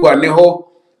zatwirwaneho.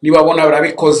 Nibabona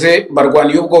barabikoze,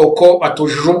 barwaniye ubwoko,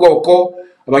 batujije ubwoko.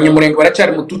 Abanyamulenge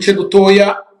baracyari mu tuce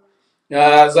dutoya,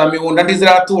 za Mibunda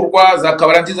ndiziraturwa, za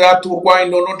Kabara ndiziraturwa,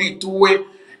 Indono ndituwe.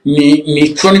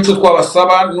 Nico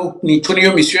twabasaba, nico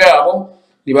niyo mission yabo,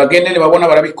 nibagende nibabona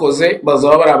barabikoze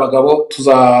bazaba bari abagabo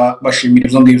tuzabashimira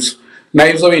ivyo ngivyo na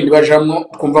ivyo bindi bajamwo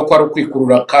twumva ko ari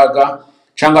ukwikurura kaga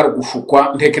cyangwa ari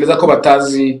gushukwa ntekereza ko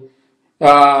batazi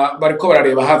bariko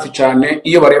barareba hafi cyane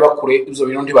iyo bareba kure ivyo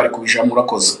bintu ntibari kubijamura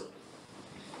urakoze.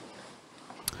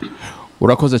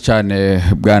 Urakoze cyane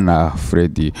bwana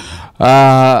Freddy.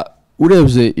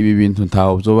 Urebye ibi bintu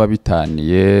ntaho byoba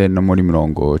bitaniye no muri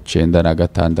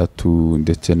 96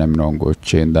 ndetse na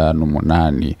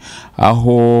 98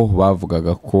 aho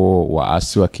bavugaga ko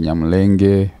waasi wa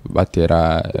Kinyamulenge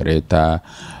batera leta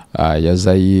ya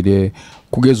Zaire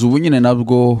kugeza ubu nyine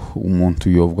nabwo umuntu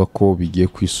yovuga ko bigiye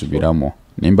kwisubiramo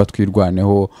nimba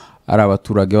twirwaneho ari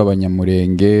abaturage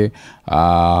b'abanyamurenge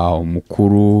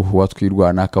umukuru wa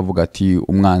twirwana akavuga ati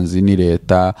umwanzi ni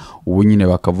leta ubu nyine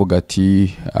bakavuga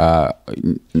ati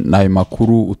nayo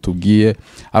makuru utubwiye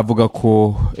avuga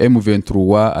ko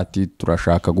M23 ati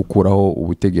turashaka gukuraho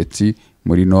ubutegetsi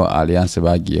muri no alliance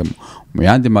bagiyemo mu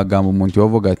yandi magambo umuntu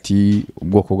yavuga ati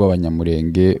ubwoko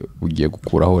bw'abanyamurenge bugiye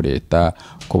gukuraho leta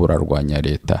ko burarwanya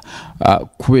leta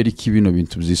kubera iki bino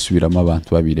bintu byisubiramo abantu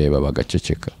babireba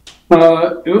bagaceceka.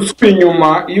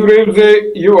 Inyuma iyo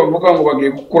urebye iyo bavuga ngo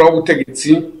bagiye gukuraho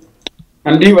ubutegetsi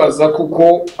ndibaza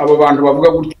kuko abo bantu bavuga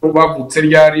gutyo bavutse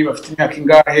ryari bafite imyaka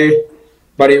ingahe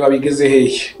bareba bigeze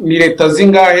hehe ni leta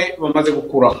zingahe bamaze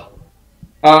gukuraho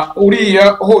uriya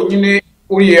honyine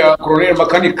uriya Colonel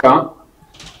Makanika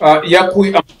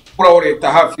yakuye gukuraho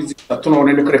leta hafi zitatu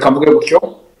none reka mvuge gutyo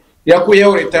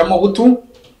yakuyeho leta ya Mobutu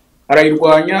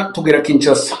arayirwanya tugera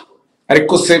Kinshasa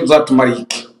ariko se byatumara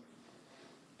iki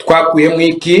twakuye mu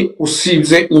iki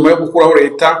usibye nyuma yo gukuraho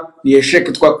leta ni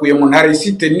esheke twakuye mu ntara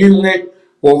isite nimwe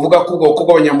wovuga ko ubwoko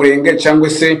bw'abanyamurenge cyangwa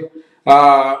se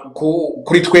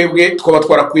kuri twebwe twaba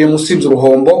twarakuye musibye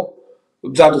uruhombo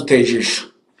byadutejeje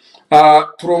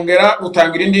turongera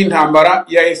rutangira indi ntambara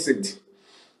ya SD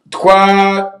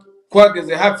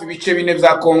twageze hafi bice bine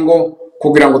bya Kongo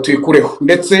kugira ngo tuyikureho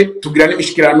ndetse tugira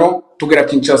n'imishikirano tugera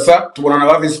Kinshasa tubonana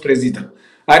ba vice president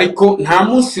ariko nta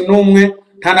munsi numwe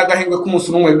nta nagahengwe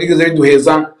k'umunsi numwe bigeze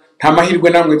biduheza nta mahirwe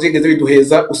namwe byigeze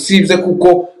biduheza usibye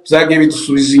kuko byagiye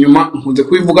bidusubiza inyuma nkunze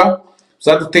kubivuga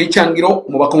zaduteye icyangiro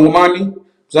mu bakongomani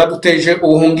zaduteje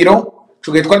ubuhungiro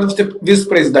cugiye twari dufite vice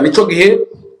president nico gihe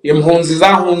impunzi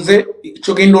zahunze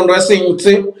ico gihe indondo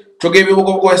yasenyutse ico gihe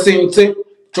ibibugo bwo yasenyutse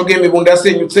ico gihe imibunda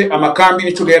yasenyutse amakambi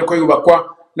nico gihe ariko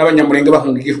yubakwa n'abanyamurenge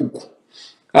bahunga igihugu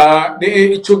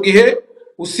ico gihe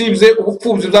usibye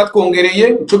ubupfubyi bwatwongereye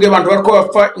ico gihe abantu bariko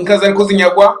bapfa inkaza ariko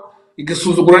zinyagwa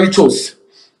igisuzugura ni cyose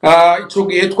ico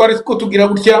gihe twari ko tugira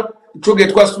gutya ico gihe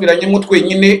twasubiranyemo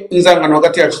twenyine inzangano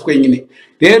hagati yacu twenyine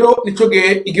rero nico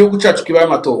gihe igihugu cyacu kibaye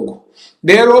amatongo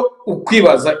rero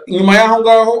ukwibaza inyuma yaho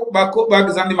ngaho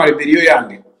bagize andi mareberiyo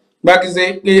yandi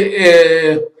bagize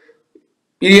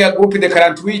iriya groupe de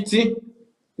 48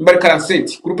 mbari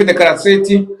 47 groupe de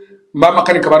 47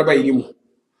 Makanika bari bayirimo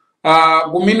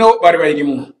Gumino bari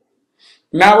bayirimo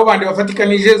nabo bandi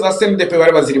bafatikanije za CNDP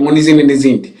bari bazirimo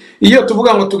n'izindi iyo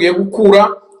tuvuga ngo tugiye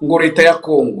gukura ngo leta ya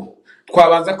Kongo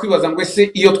twabanza kwibaza ngo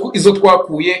ese iyo izo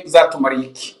twakuye zatumariye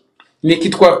iki niki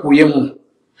twakuyemo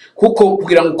kuko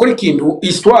kugira ngo ukore ikintu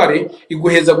histoire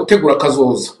iguheza gutegura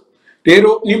kazoza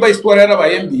rero nimba histoire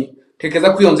yarabaye mbi tekeza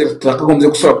kwiyonzera tutakagombye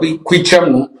gusura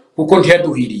kwicamwo kuko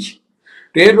ntiyaduhiriye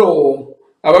rero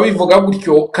ababivuga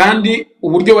gutyo kandi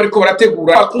uburyo bariko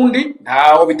barategura akundi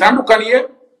ntaho bitandukaniye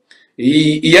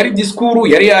yari diskuru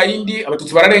yari yayindi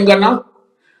abatutsi bararengana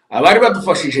abari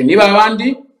badufashije niba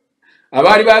abandi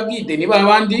abari bagide niba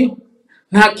abandi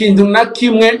nta kintu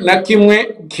na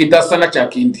kimwe kidasana cya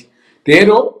kindi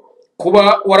rero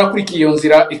kuba warakurikiye iyo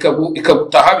nzira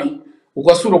ikagutahabi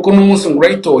ugasura uko n'umunsi ngo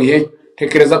urayitoye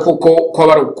tekereza ko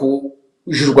bari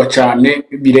ukujijwa cyane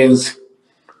birenze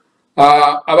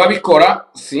ababikora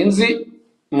sinzi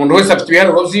umuntu wese afite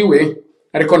ibiharuro vyiwe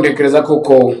ariko ntekereza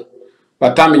ko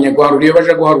batamenye guharura iyo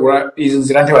baje guharura izi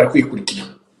nzira ntibari kwikurikira.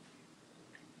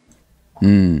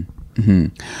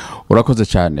 Urakoze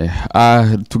cyane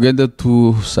tugende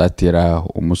tusatira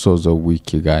umusozo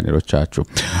w'ikiganiro cyacu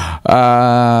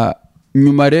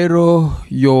nyuma rero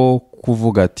yo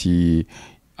kuvuga ati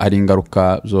ari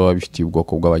ingaruka zo bifitiye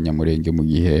ubwoko bw'abanyamurenge mu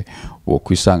gihe wo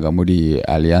kwisanga muri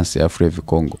Alliance ya Fleuve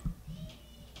Congo.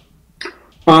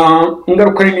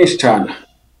 Ingaruka ni nyinshi cyane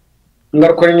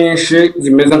ingaruka ni nyinshi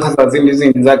zimeze nka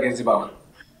zindi zagiye zibaho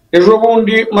ejo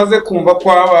bundi maze kumva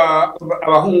ko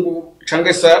abahungu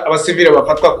cyangwa se abasivile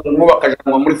bafatwa ku ngo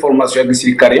bakajanwa muri formation ya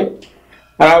gisirikare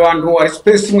ari abantu ari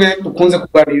space imwe dukunze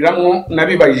kuganiriramo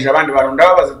nabibajije abandi bantu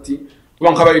ndababaza ati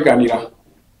kuba nk'ababiganira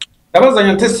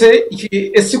ndabazanya ntese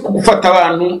ese kugufata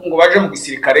abantu ngo baje mu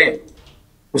gisirikare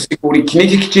usigura iki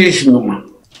niki kicisha inyuma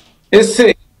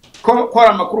ese ko ari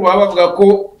amakuru baba bavuga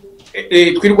ko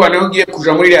twirwaneho giye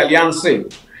kuja muri alliance.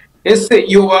 Ese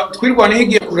iyo twirwaneho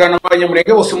giye kujana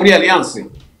abanyamurenge bose muri alliance,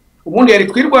 ubundi yari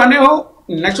twirwaneho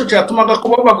naco cyatumaga ko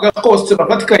bavuga ko bose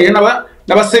bafatikanye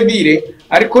n'abasebire,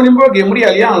 ariko nimba bagiye muri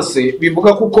alliance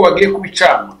bivuga kuko bagiye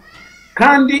kubicana.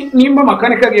 Kandi nimba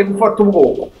makanika agiye gufata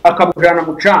ubwoko akabujana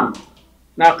mu cana,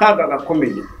 nakaga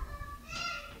gakomeye.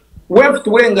 We afite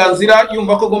uburenganzira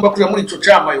yumva ko agomba kuja muri ico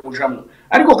cama yujamo,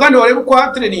 ariko kandi wareba uko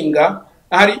hatraininga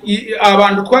hari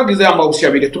abantu twagize amawusi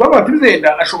abiri tubaba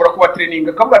tuzenda ashobora kuba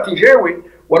traininga kavuga ati jewe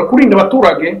wari kurinda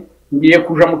abaturage ngiye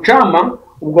kuja mu cama,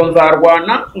 ubwo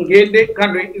nzarwana ngende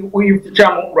kandi uyifite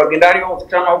cama uragenda ari ho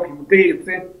cama aho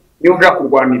kiguteretse niyo uja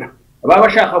kurwanira. Baba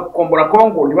bashaka gukombora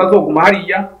Kongo ntibazoguma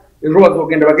hariya, ejo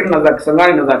bazogenda bagire na za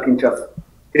Kisangani na za Kinshasa.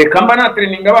 Reka mba na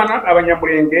training abana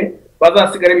abanyamurenge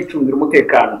bazasigara bicungira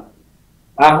umutekano.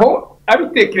 Aho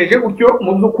abitekereje gutyo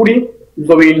mu byukuri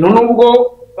izo bintu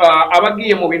nubwo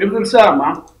abagiye mu bintu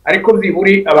by'isama, ariko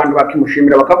byiburi abantu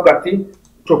bakimushimira bakavuga ati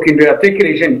cyo kintu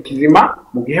yatekereje ni kizima,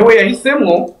 mu gihe we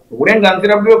yahisemwo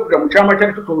uburenganzira bwe kuja mu cama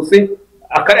cyari tutose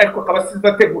akari ariko kabasiza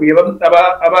ateguriye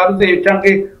abaruze cyangwa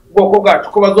ubwoko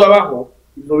bwacu ko bazobaho.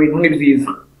 Izo bintu ni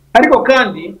byiza, ariko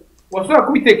kandi wasura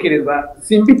kubitekereza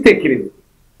simbitekereza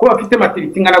ko bafite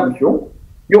maturity ngana gutyo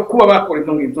yo kuba bakora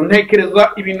izo ngibyo.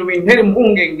 Ntekereza ibintu bintere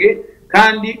mbungenge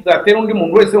kandi zatera undi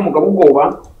muntu wese w'umugabo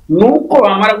ubwoba, nuko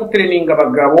bamara gutraininga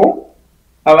abagabo,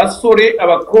 abasore,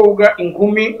 abakobwa,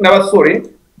 inkumi n'abasore,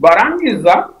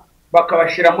 barangiza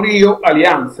bakabashira muri iyo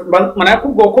alliance. Mana ko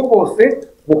ubwoko bwose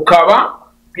bukaba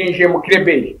bwinjiye mu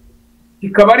kireberi,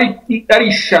 kikaba ari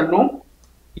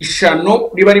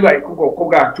ishano riba ribaye ku bwoko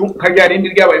bwacu nkajya rindi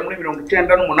ryabaye muri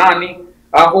 1998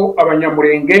 aho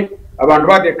abanyamurenge abantu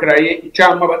badekaraye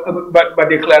icama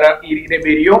badeklara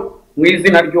rebellion mu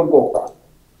izina ry'ubwoko.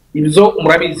 Ibyo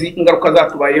murabizi ingaruka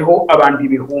zatubayeho, abantu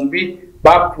ibihumbi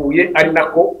bapfuye, ari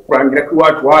nako kurangira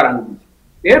k'iwacu warangiye.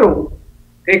 Rero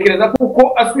tekereza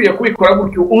kuko asubiye kubikora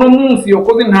gutyo uno munsi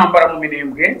yokoze intambara mu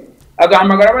Minembwe,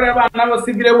 agahamagara bari abana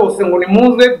b'abasivile bose ngo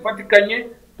nimuze dufatikanye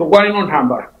turwane no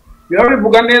ntambara. Biba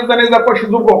bivuga neza ko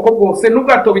ashize ubwoko bwose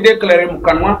n'ubwato bideclare mu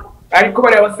kanwa, ariko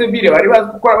bari abasivile bari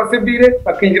bazi gukora abasivile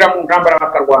bakinjira mu ntambara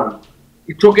bakarwana.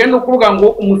 Ico gihe no kuvuga ngo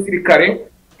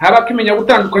umusirikare haba kimenya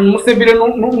gutandukanya umusivile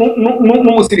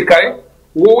n'umusirikare,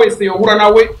 uwo wese yohura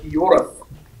nawe yorasa.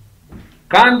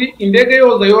 Kandi indege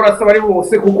yoza yorasa bari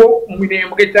bose kuko mu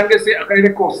Minembwe cyangwa se akarere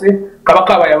kose kaba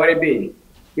kabaye abareberi.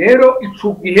 Rero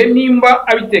ico gihe nimba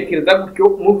abitekereza gutyo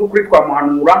mu byukuri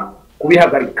twamuhanura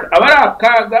kubihagarika. Abari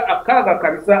akaga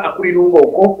kabisa akurira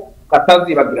ubwoko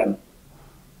katazibagirana.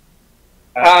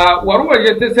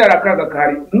 Warubaje tese arakaga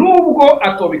kari nubwo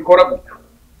atobikora gutyo,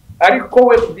 ariko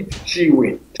we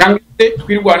kugiticiwe cyangwa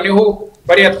twirwaneho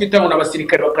bari yatwitaho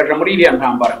n'abasirikare bakaja muri iriya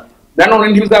ntambara,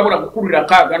 nanone ntibizabura gukurira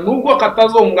akaga nubwo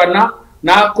katazongana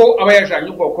nako aba yajanye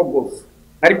ubwoko bwose.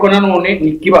 Ariko nanone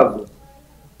ni kibazo,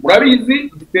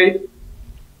 murabizi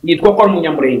yitwa ko ari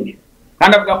umunyamurenge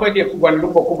kandi avuga ko yagiye kurwanira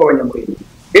ubwoko bw'abanyamurenge.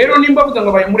 Rero nimba avuga ngo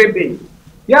abanyamurenge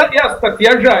ya stati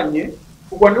yajanye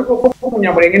kurwanira ubwoko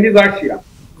bw'umunyamurenge ntizashira,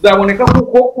 zaboneka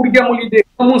kuko urya mu leader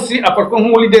umunsi afatwa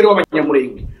nk'umulideri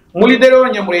w'abanyamurenge. Umulideri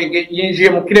w'abanyamurenge yinjiye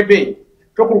mu kireberi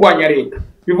cyo kurwanya leta,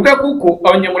 bivuga kuko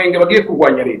abanyamurenge bagiye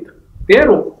kurwanya leta.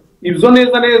 Rero ibyo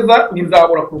neza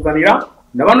bizabura kuzanira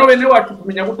nabano bene wacu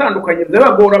kumenya gutandukanye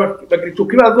byabagora, bagira ico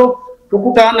kibazo cyo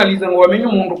kutanaliza ngo bamenye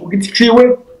umuntu ku giti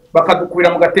ciwe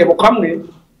bakadukubira mu gatebo kamwe.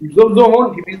 Ibyo byoho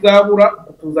ntibizabura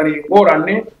kutuzanira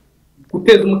ingorane,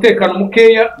 guteza umutekano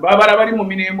mukeya, babara bari mu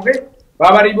Minembwe,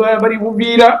 bari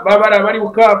Buvira, bari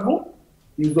Bukavu,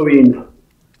 ibyo bintu.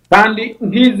 Kandi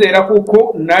ntizera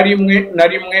kuko na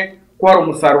rimwe ko hari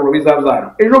umusaruro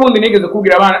bizazana. Ejo bundi nigeze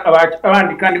kubwira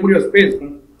abandi kandi muri iyo space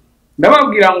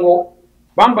ndababwira ngo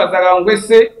bambazaga ngo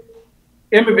ese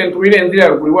M23 irenze ya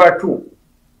ruguru wacu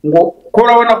ngo ko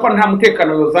urabona ko nta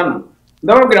mutekano yozana.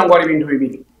 Ndababwira ngo hari ibintu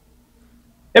bibiri.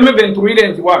 M23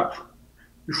 irenze wacu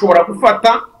ishobora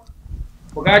gufata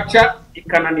bwaca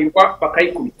ikananirwa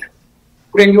bakayikubita,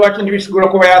 kurenga iwacu ntibishigura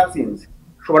ko bayatsinze.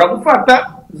 Ishobora gufata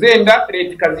zenda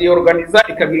leta ikaziyorganiza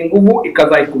ikagira ingufu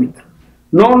ikazayikubita,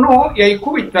 noneho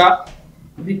yayikubita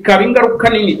bikaba ingaruka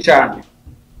nini cyane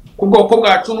ku bwoko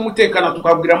bwacu n'umutekano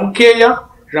tukabwira mukeya.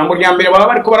 Jambo rya mbere baba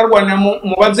bariko bararwanira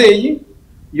mu bazeyi,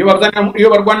 iyo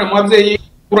barwana mu bazeyi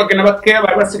uragena bakeya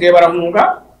bari basigaye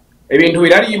barahunga, ibintu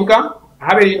biraribwa,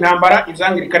 habera intambara,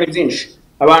 ivyangirikana byinshi,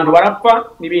 abantu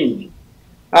barapfa n'ibindi.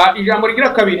 Ijambo rigira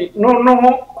kabiri, noneho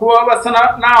kuba basa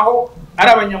naho ari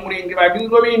abanyamurenge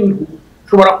bagizwe bintu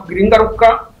ushobora kugira ingaruka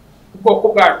ku bwoko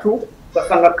bwacu,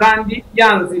 basanga kandi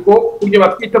yanzigo uryo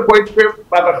batwita ko twe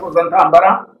bagashoza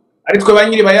ntambara ari twe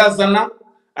banyiri bayazana,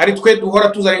 ari twe duhora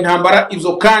tuzana intambara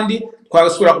ivyo kandi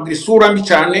twasura kugira isura mbi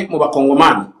cyane mu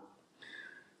bakongomani.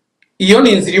 Iyo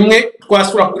ni inzira imwe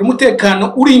twasura kugira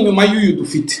umutekano uri inyuma y'uyu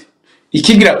dufite.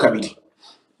 Ikigira kabiri,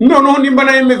 noneho nimba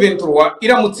na M23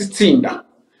 iramutse itsinda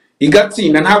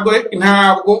igatsinda,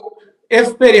 ntabwo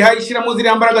FPR hayishiramo ziri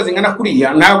ambaraga zingana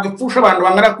kuriya, ntabwo ipfusha abantu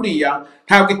bangana kuriya,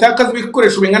 ntabwo itakaza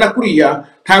ibikoresho bingana kuriya,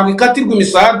 ntabwo ikatirwa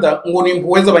imisada ngo ni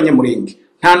impuhwe z'abanyamurenge.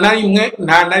 Nta na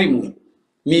rimwe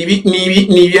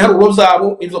ni ibiharuro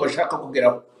byabo ivyo bashaka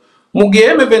kugeraho. Mu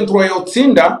gihe M23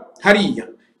 yotsinda hariya,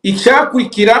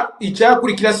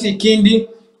 icyakurikira si ikindi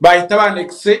bahita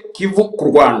banexe Kivu ku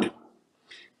Rwanda.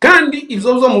 Kandi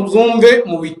ivyo zo mubyumve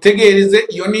mu bitegereze,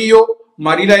 iyo niyo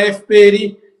marira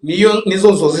FPR,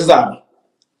 nizo nzozi zabo.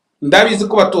 Ndabizi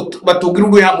ko batugira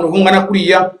uruhamwe rungana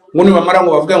kuriya ngo ni bamara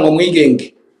ngo bavuga ngo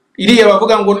mwigenge. Iriya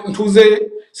bavuga ngo ntuze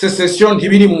secession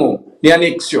ntibirimwo, ni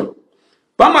annexion.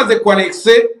 Bamaze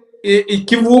kwanexe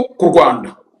Kivu ku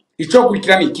Rwanda, ico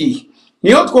kurikira Niki.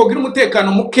 Niyo twogira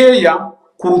umutekano mukeya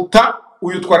kuruta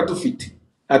uyu twari dufite.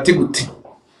 Ati gute?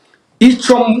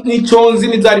 Ico nzi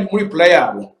nizari muri play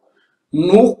yabo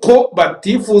nuko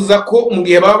batifuza ko mu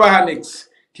gihe baba bahanexe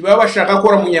kibaba bashaka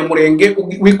ko Munyamurenge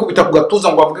wikubita ku gatuza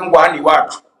ngo bavuge ngo hani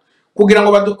wacu, kugira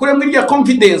ngo badukure muri ya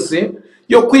confidence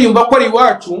yo kwiyumva ko ari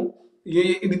wacu.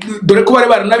 Dore ko bari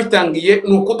baranabitangiye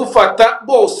nuko dufata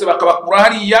bose bakabakura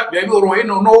hariya, biba biboroheye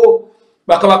noneho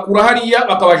bakabakura hariya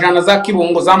bakabajana za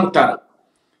Kirungo za Mutara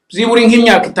ziburi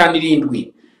nk'imyaka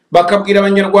 5-7, bakabwira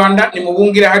abanyarwanda ni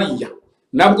mubungira hariya,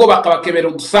 nabwo bakabakebera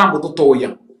udusambu dutoya.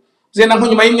 Zena nko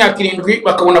nyuma y'imyaka 7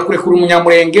 bakabona kurekura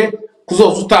Umunyamurenge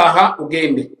kuzoza utaha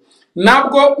ugende.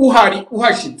 Nabwo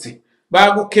uhashitse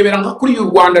bagukebera nka kuri y'u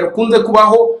Rwanda rukunze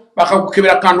kubaho,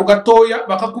 bakagukebera kandu gatoya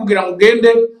bakakubwira ngo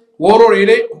ugende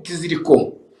wororere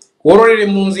kukiziriko, wororere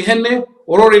mu nzi hene,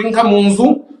 wororere inka mu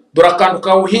nzu,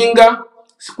 dorakanduka uhinga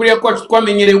sikuriya kwacu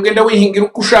twamenyereye ugenda wihingira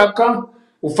uko ushaka,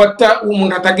 ufata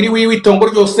umuntu atagira witongo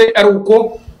ryose ari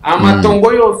uko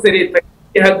amatongo yose leta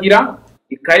ihagira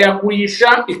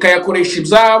ikayagurisha ikayakoresha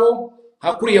ibyabo.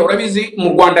 Hakuriya urabizi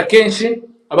mu Rwanda kenshi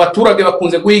abaturage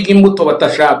bakunze guhiga imbuto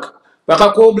batashaka,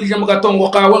 bakakobrije mu gatongo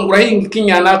kawe ngo urahinga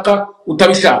ikinyanaka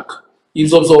utabishaka.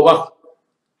 Ivyo byobaho,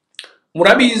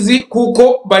 murabizi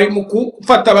kuko bari mu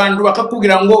kufata abantu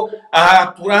bakakubwira ngo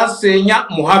aha turasenya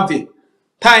muhave,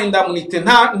 nta indamunite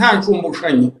nta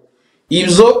ncumbushanyo.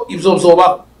 Ivyo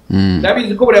byobaho.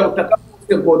 Ndabizi ko buriya butaka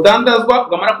bwo dandazwa,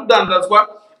 bwamara kudandazwa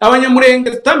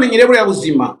Abanyamurenge tutamenyere buriya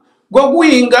buzima bwo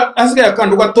guhinga asigaye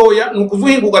akandu gatoya,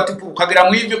 nukuzuhinga ugatipu ukagira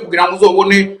mu ivyo kugira ngo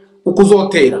uzobone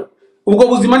ukuzotera. Ubwo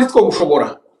buzima nitwo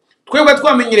gushobora. Twebwe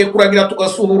twamenyereye kuragira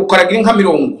tugasuhura ukaragira inka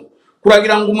 50,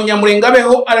 kuragira ngo Umunyamurenge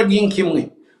abeho aragira inkimwe.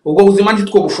 Ubwo buzima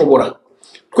nitwo gushobora.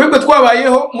 Twebwe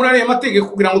twabayeho muri ariya mategeko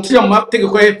kugira ngo tuje mu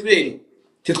mategeko ya FPR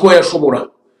titwoyashobora.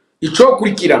 Ico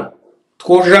kurikira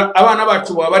twoja abana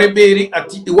bacu babareberi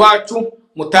ati iwacu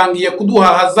mutangiye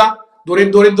kuduhahaza,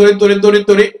 dore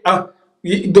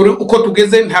uko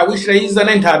tugeze nta wishira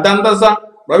yizana nta dandaza.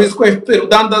 Urabizi ko FPR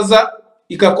dandaza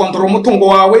ikakontrola umutungo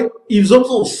wawe. Ivyo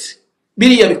byose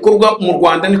biriya bikorwa mu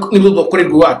Rwanda nibyo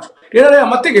dokorerwa iwacu. Rero aya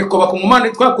mategeko bakongomane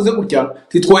twakuze gutya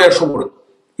titwoyashobora.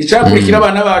 Icakurikira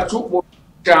abana bacu mu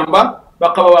jamba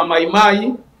bakaba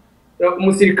bamayimayi,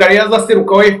 umusirikare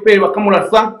yazaseruka wa FPR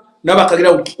bakamurasa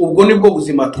nabakagira ubwo nibwo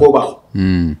buzima twobaho.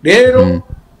 Rero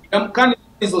kandi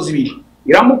izo zibiri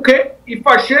iramuke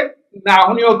ifashe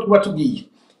naho niyo tuba tugiye,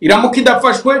 iramuke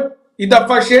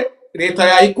idafashe leta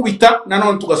yayikubita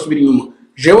nanone tugasubira inyuma.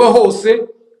 Jewe hose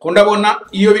ko ndabona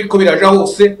iyo biriko biraja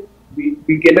hose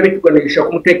bigenda bituganisha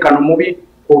ku mutekano mubi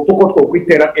kuko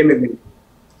twokwitera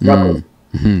M23.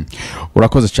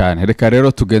 Urakoze cyane. Reka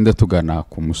rero tugende tugana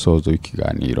ku musozo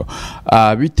w'ikiganiro.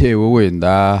 Bitewe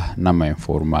wenda n'ama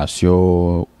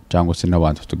information cyangwa se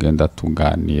n'abantu tugenda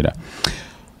tuganira,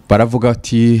 baravuga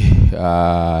ati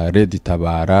Red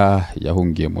Tabara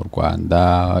yahungiye mu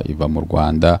Rwanda, iva mu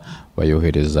Rwanda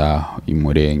bayohereza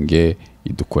Imulenge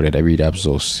idukorera biriya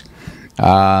byose.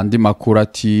 Andi makuru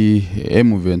ati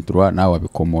M23 nawe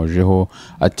abikomojeho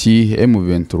ati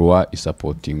M23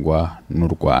 isapotingwa n'u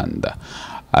Rwanda.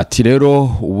 Ati rero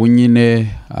ubu nyine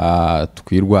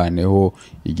twirwaneho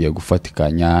igiye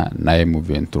gufatikanya na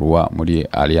M23 muri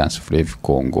Alliance Fleuve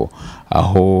Congo,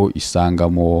 aho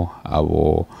isangamo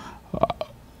abo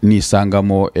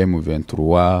nisangamo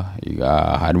M23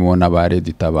 harimo n'abare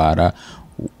Tabara.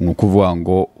 Nukuvuga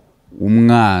ngo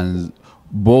umwanzi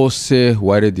bose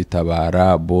wa Red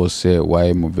Tabara, bose wa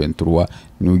M23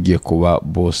 nugiye kuba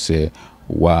bose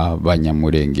wa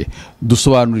Banyamurenge.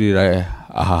 Dusobanurira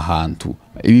aha hantu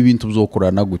ibi bintu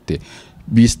bizokorana gute?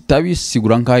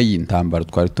 Bistabisigura nk'ayi ntambara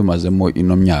twari tumazemo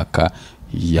ino myaka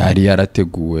yari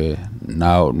yarateguwe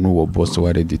n'uwo boss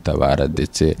wa Red Tabara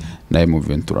ndetse na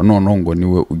M23 noneho ngo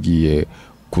niwe ugiye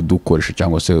kudukoresha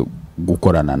cyangwa se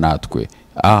gukorana natwe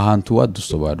ahantu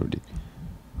wadusobanurira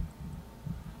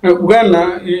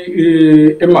bwana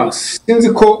Emas sinzi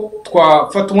ko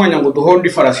twafata umwanya ngo duhonde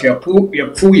ifarashi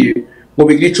yapfuye mu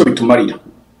bigico bitumarira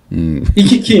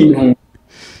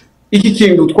iki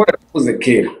kintu twarakoze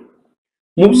kera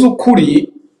mu byukuri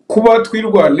kuba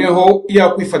twirwaneho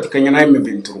yakwifatikanya na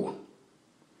M23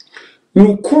 ni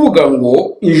ukuvuga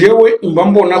ngo jewe imba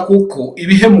mbona kuko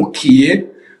ibihemukiye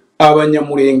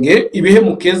abanyamurenge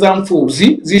ibihemukiye za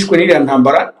mfubyi zishwe n'iriya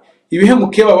ntambara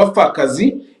ibihemukiye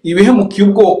abapfakazi ibihemukiye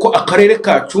ubwoko akarere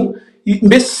kacu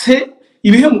mbese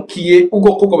ibihemukiye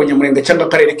ubwoko bw'abanyamurenge cyangwa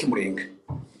akarere k'imurenge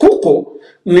kuko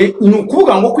ni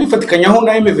ukuvuga ngo kwifatikanyaho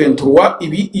na M23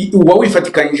 uba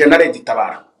wifatikanyije na Red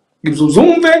Tabara ibyo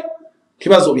zumve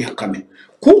kibazo bihakane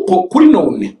kuko kuri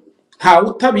none nta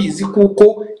utabizi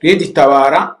kuko Red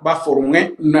Tabara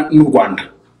baforumwe n'u Rwanda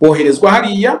boherezwa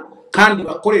hariya kandi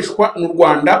bakoreshwa n'u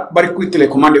Rwanda bari kuri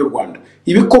telekomande y'u Rwanda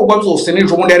ibikorwa byose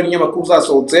n'ejo bundi hari ibinyamakuru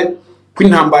zasohotse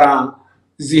kw'intambara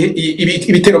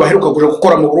ibitero baheruka kuja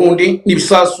gukora mu Burundi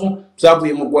n'ibisasu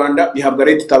byavuye mu Rwanda bihabwa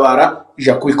Red Tabara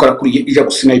ija kubikora kuri ija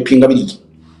gusina ipinga biriki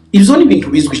ivyo ni ibintu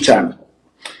bizwi cyane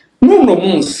n'uno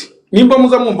munsi nimba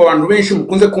muza mwumva abantu benshi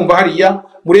mukunze kumva hariya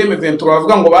muri M23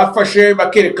 bavuga ngo bafashe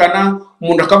bakerekana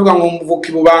umuntu akavuga ngo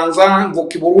mvuki bubanza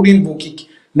mvuki bururi mvuki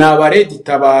na Red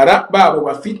Tabara babo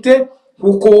bafite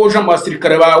kuko woje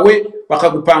amasirikare bawe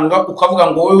bakagupanga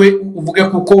ukavuga ngo wewe uvuge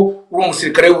kuko uri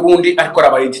umusirikare w'u Burundi ariko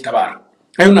ari Red Tabara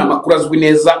ayo na makuru azwi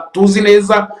neza tuzi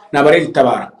neza na Red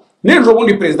Tabara nejo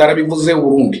bundi president arabivuze u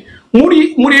Burundi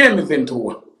muri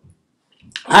M23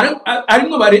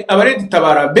 harimo Red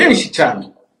Tabara benshi cyane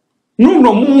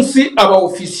n'uno munsi aba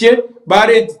officier ba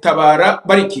Red Tabara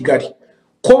bari Kigali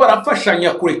ko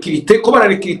barafashanya kurekirite ko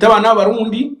bararekirita abana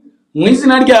b'Abarundi mu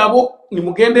izina ryabo ni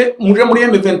mugende muje muri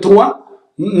M23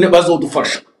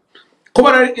 bazodufasha ko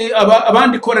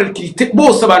abandi ko bararekirite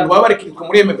bose abantu baba barekirite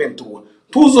muri M23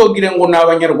 tuzogire ngo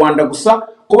n'abanyarwanda gusa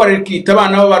ko bararekirita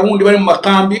abana b'Abarundi bari mu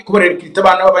makambi ko bararekirita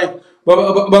abana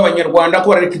b'abanyarwanda ko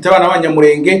bararekirita abana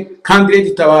b'Abanyamurenge kandi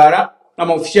Red Tabara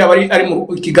amaofisiye ari mu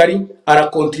Kigali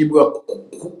arakontribua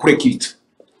kurekirita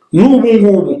n'ubu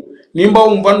ngubu nimba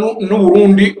wumva n'u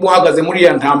Burundi buhagaze muri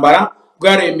ya ntambara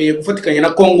bwaremeye gufatikanya na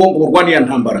Kongo ngo burwanira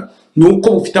ntambara nuko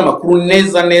bufite amakuru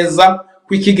neza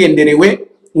kwikigenderewe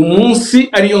umunsi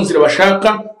ariyo nzira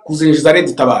bashaka kuzinjiza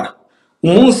Red Tabara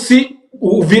umunsi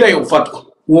uvira yo fatwa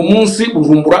uwo munsi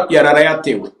Bujumbura yarara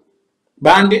yatewe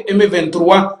bande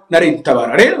M23 na Red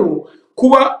Tabara rero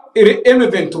kuba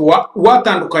M23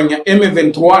 watandukanya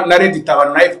M23 na Red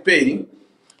Tabara na FPR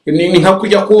ni nka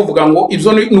kujya kuvuga ngo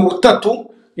ivyo ni ubutatu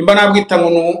imba nabwita ngo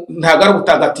ntagara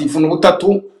ubutagatifu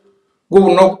n'ubutatu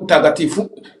bw'ubuno butagatifu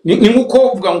ni nkuko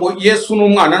uvuga ngo Yesu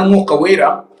n'umwana n'umwuka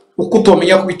wera uko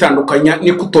utomenya kubitandukanya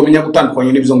ni kutomenya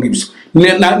gutandukanya n'ibyo ngibyo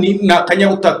na kanya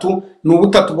butatu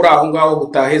n'ubutatu buri aho ngaho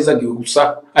butaheza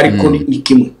gusa ariko ni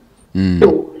kimwe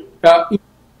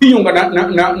kwiyunga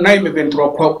na M23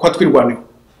 kwa twirwaneho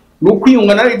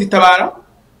n'ukwiyunga na Red Tabara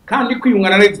kandi kwiyunga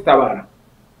na Red Tabara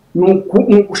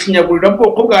n'ugushinyagurira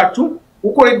bwoko bwacu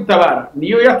uko Red Tabara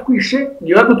niyo yatwishe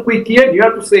niyo yadutwikiye niyo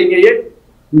yadusenyeye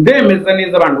ndemeza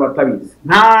neza abantu batabizi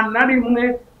nta na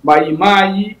rimwe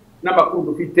mayimayi n'amakuru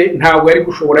dufite ntabwo yari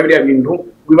gushobora biriya bintu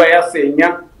biba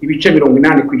yasenya ibice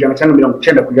 80% cyangwa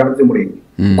 90% by'umurenge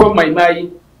kuko mayimayi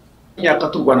imyaka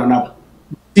turwana nabo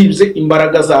sibye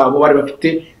imbaraga zabo bari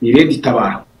bafite ni Red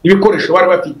Tabara ibikoresho bari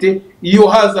bafite iyo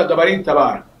hazaga Red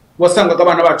Tabara wasangaga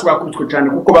abana bacu bakubitwe cyane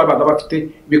kuko babaga bafite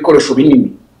ibikoresho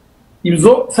binini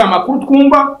ibyo samakuru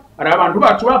twumva ari abantu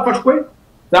bacu bafashwe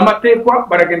zamatekwa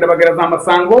baragenda bagera za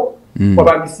Masango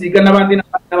babagisiga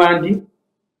n'abandi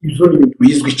ibyo ni ibintu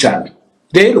bizwi cyane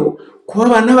rero kuba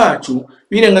abana bacu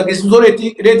birengagiza ibyo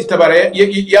Red Tabara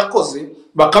yakoze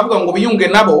bakavuga ngo biyunge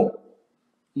nabo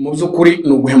mu by'ukuri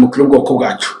ni uguhemukira ubwoko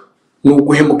bwacu ni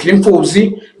uguhemukira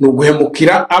imfubyi ni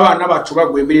uguhemukira abana bacu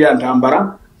baguye muri ya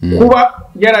ntambara kuba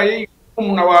yarayishe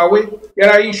umuntu wawe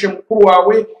yarayishe mukuru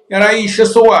wawe yarayishe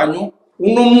so wanyu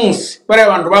uno munsi bari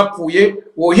abantu bapfuye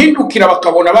wohindukira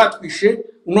bakabona batwishe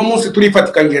uno munsi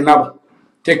turifatikanye nabo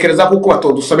tekereza kuko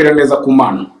batodusabira neza ku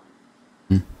Mana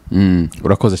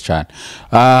urakoze cyane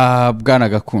bwana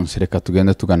Gakunzi reka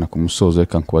tugende tugana ku musozo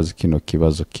reka nkubaza kino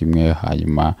kibazo kimwe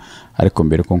hanyuma ariko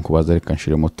mbere ko nkubaza reka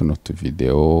nshiremo tuno tu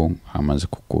video amaze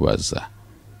kukubaza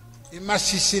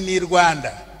Imasisi ni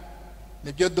Rwanda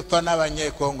nibyo dupfa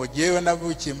n'abanyekongo jewe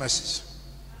navukiye Masisi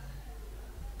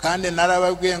kandi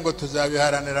narababwiye ngo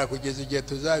tuzabiharanira kugeza igihe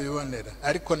tuzabibonera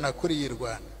ariko nakuriye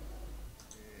Rwanda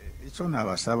icyo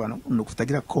nabasaba ni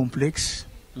ukutagira complex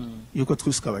yuko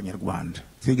twisuka abanyarwanda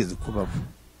twigeze kubaho.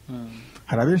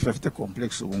 Hari abenshi bafite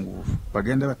complex ubu ngubu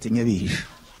bagenda batinya bihisha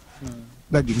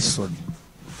bagira isoni.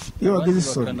 Iyo bagira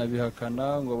isoni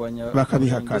bakanabihakana ngo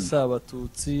bakabihakana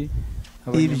abatutsi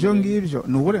ibyo ngibyo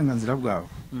ni uburenganzira bwabo,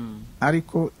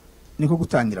 ariko niko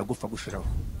gutangira gupfa gushiraho.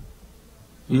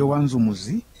 Iyo wanze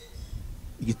umuzi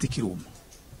igiti kiruma.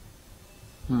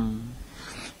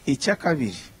 Icya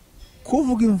kabiri,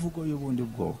 kuvuga imvugo y'ubundi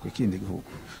bwoko ikindi gihugu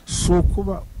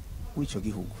sukuba w'icyo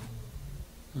gihugu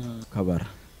kabara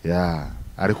ya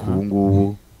ariko ubu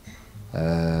ngubu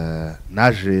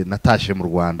natashe mu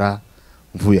Rwanda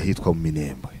mvuye ahitwa mu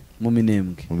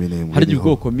Minembwe hari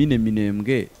ubwoko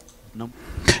Minembwe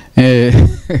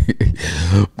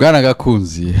bwana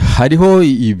Gakunzi, hariho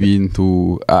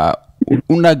ibintu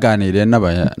unaganiriye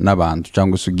n'abantu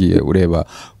cyangwa se ugiye ureba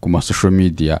ku social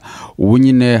media, ubu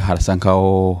nyine harasa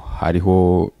nkaho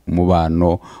hariho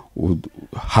umubano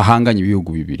hahanganye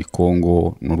ibihugu bibiri,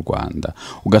 Kongo n'u Rwanda.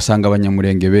 Ugasanga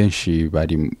abanyamurenge benshi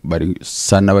bari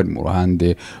sana bari mu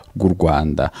ruhande rw'u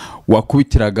Rwanda.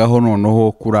 Wakubitiragaho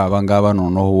noneho kuri aba ngaba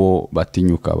noneho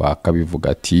batinyuka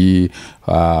bakabivuga ati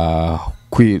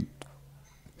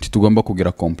tugomba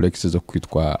kugira complexe zo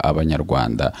kwitwa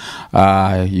abanyarwanda.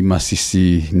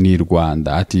 Imasisi ni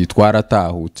Rwanda, ati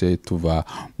twaratahutse tuva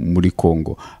muri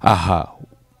Kongo. Aha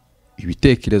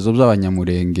ibitekerezo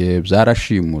by'abanyamurenge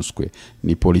byarashimuswe,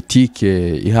 ni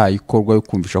politike ihaye ikorwa yo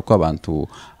kumvisha ko abantu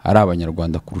ari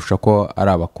abanyarwanda kurusha ko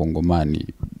ari abakongomani.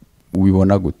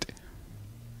 Ubibona gute?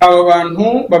 Aba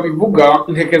bantu babivuga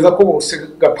ntekeza ko bose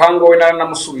Gapango we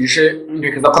naramusubije,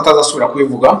 ntekeza ko atazasubira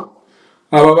kubivuga.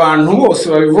 Aba bantu bose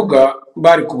babivuga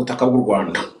bari ku butaka bw'u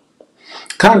Rwanda,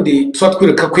 kandi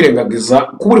twatwireka kwirengagiza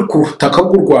kuburi ku butaka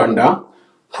bw'u Rwanda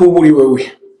ntuburi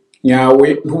wewe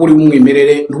nyawe, ntuburi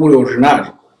umwimerere, ntuburi original.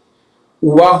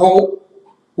 Ubaho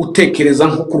utekereza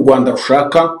nk'uko u Rwanda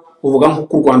rushaka, uvuga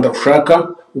nk'uko u Rwanda rushaka,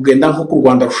 ugenda nk'uko u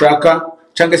Rwanda rushaka,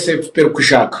 cyangwa se FPR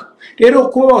kwishaka. Rero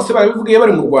kuba bose babivugiye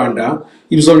bari mu Rwanda,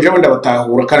 ibyo nje wenda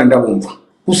batahura kandi ndabumva.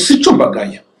 Usico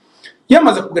mbagaya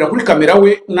yamaze kugera kuri kamera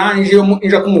we, nanje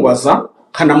inja kumubaza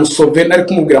kanamusove nari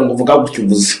kumubwira ngo vuga gutyo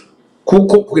uvuze,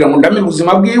 kuko kugira ngo ndamire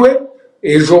ubuzima bwiwe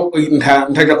ejo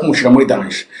ntaja kumushira muri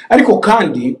danger. Ariko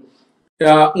kandi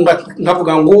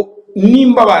ngavuga ngo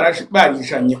nimba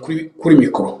barijanye kuri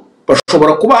mikoro,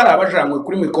 bashobora kuba hari abajanywe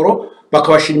kuri mikoro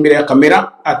bakabashira imbere ya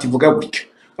kamera ati vuga gutyo,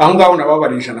 aho ngaho nabo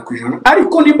barijana kwijana.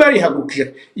 Ariko nimba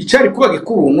yarihagurukije, icyari kuba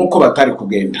gikuru nuko batari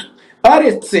kugenda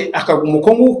aretse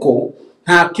akagumuko nguko,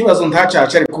 nta kibazo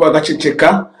ntacyaca ari kuba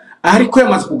gaceceka. Ariko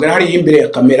yamaze kugera hari imbere ya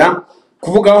kamera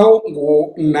kuvugaho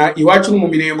ngo na iwacu mu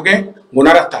Minembwe ngo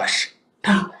naratashe.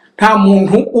 Nta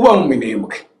muntu uba mu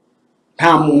Minembwe,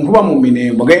 nta muntu uba mu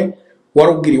Minembwe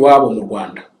warubwira iwabo mu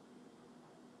Rwanda.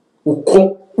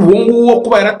 Uko uwo nguwo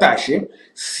kuba yaratashe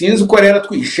sinzi uko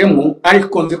yaratwishemo,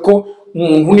 ariko nzi ko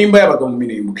umuntu nimba yabaga mu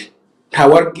Minembwe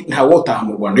nta wotaha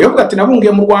mu Rwanda. Yo ati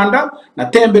nabungiye mu Rwanda,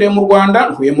 natembereye mu Rwanda,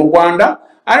 ntuye mu Rwanda,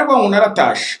 ariko ngo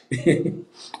naratashe.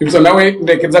 Ibyo nawe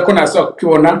ndekeza ko nasaba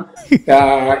kukibona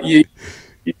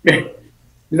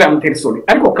bizamuterisoni.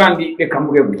 Ariko kandi reka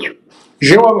mvuge gutyo,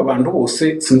 jewe aba bantu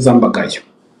bose sinzambagayo,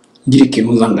 ngira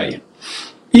ikintu nzangaya.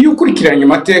 Iyo ukurikiranye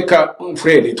amateka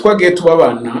frere, twagiye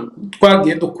tubabana,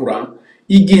 twagiye dukura,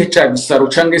 igihe cya Gisaro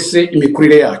cyangwa se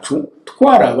imikurire yacu,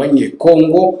 twari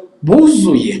abanyekongo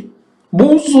buzuye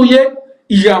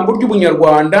ijambo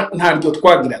ry'ubunyarwanda ntaryo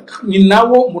twagiraga. Ni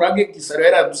nawo murage Gisaro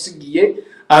yaradusigiye,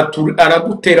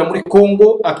 aradutera muri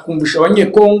Kongo, atwumvisha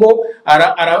abanyekongo,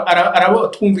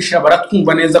 aratwumvisha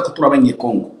baratwumva neza ko turi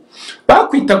abanyekongo.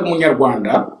 Bakwitaga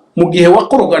umunyarwanda mu gihe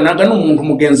wakoroganaga n'umuntu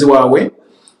mugenzi wawe,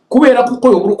 kubera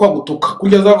kuko yobura uko gutuka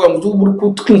kugeza avuga ngo ubura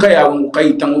kutwinka yawe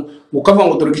ukayita ngo ukavuga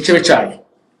ngo dore gicebe cyayo.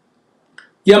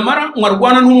 Yamara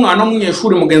mwarwana n'umwana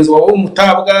w'umunyeshuri mugenzi wawe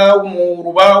w'umutabwa,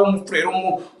 w'umuruba, w'umufurero,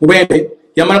 w'umubende,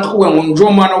 yamara kuvuga ngo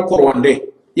njo mwana wo koronde,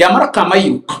 yamara kama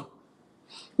yiruka.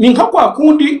 Ni nka kwa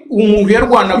kundi umuntu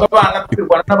yarwanaga abana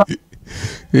twirwana n'abana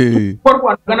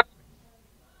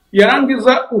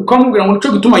yarangiza ukamubwira ngo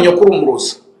nico gituma nyakuru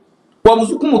umuroza,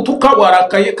 wabuze uko umutuka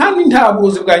warakaye kandi nta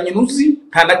buzi bwa nyinuzi,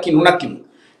 nta na kintu na kimwe.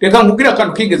 Reka nkubwira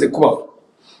akantu kigeze kubaho.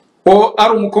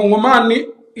 Ari umukongomani,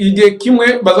 igihe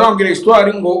kimwe bazababwira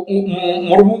histoire ngo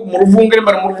mu ruvunge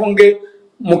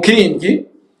mu Kiringi,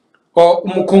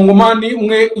 umukongomani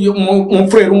umwe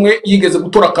umufurere umwe yigeze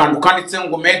gutora akantu kanditse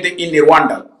ngo made in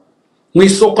Rwanda mu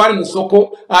isoko. Ari mu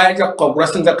isoko ajya kugura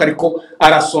sinzi akariko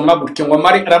arasoma gutyo ngo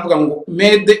amari aravuga ngo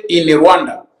made in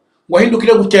Rwanda, ngo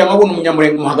ahindukire gutya yamabona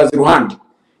umunyamurenge muhagaze iruhande,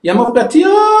 yamavuga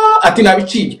ati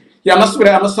nabiciye,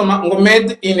 yamasubira yamasoma ngo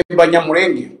made in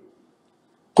Banyamurenge.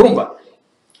 Kurumva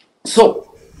so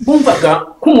bumvaga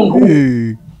ko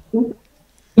umuntu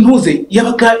ntuze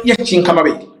yabaga yacinka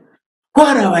amabere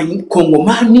twarabaye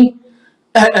kongomani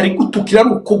ari gutukira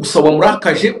uko gusaba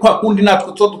murakaje kwa kundi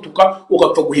natwe dutuka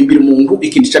ugapfa guhimbira umuntu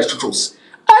ikindi cyacu cyose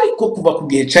ariko kuva ku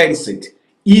gihe cya RCD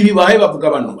ibi bahaye bavuga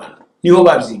abantu niho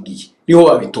babyigiye niho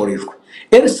babitorejwe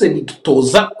RCD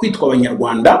dutoza kwitwa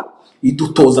abanyarwanda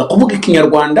idutoza kuvuga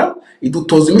ikinyarwanda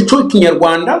idutoza imico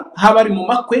y'ikinyarwanda haba ari mu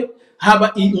makwe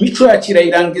haba imico ya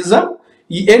kirayirangiza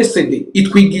RCD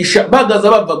itwigisha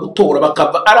bagaza bava gutora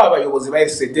bakava ari abayobozi ba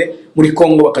RCD muri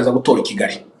Kongo bakaza gutora i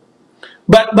Kigali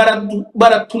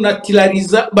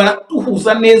baratunatirariza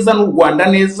baratuhuza neza n'u Rwanda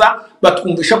neza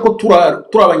batwumvisha ko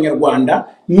turi abanyarwanda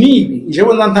nibi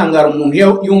njewe ntangara umuntu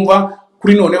yumva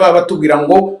kuri none baba batubwira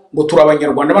ngo turi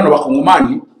abanyarwanda bano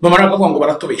bakongomani bamara kuvuga ngo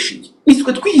baratobeshiye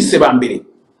nitwe twihise ba mbere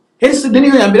RCD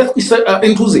niyo ya mbere twisa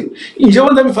entuze njewe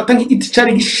ndabifata nk'igiti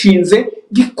cyari gishinze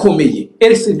gikomeye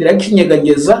RCD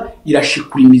irakinyeganyeza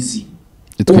irashikura imizi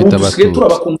itwita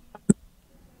abatutsi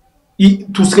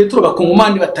tusigaye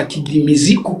turabakongomani batakigira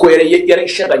imizi kuko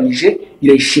yarayishaganyije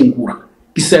irayishingura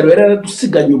bisaba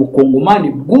yaradusiganye ubukongomani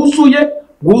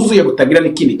bwuzuye butagira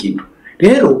n'ikindi kintu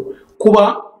rero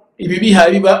kuba ibi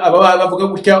bihaye biba aba bavuga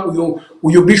gutya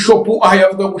uyu bishop aho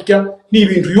yavuga gutya ni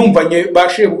ibintu yumvanye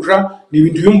bashebuja ni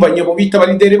ibintu yumvanye bo bita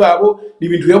balidere babo ni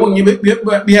ibintu yabonye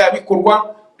bihaye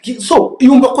bikorwa so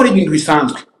yumva ko ibintu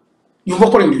bisanzwe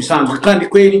kandi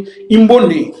kweri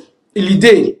imbone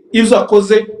lideri ibyo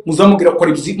akoze muzamugira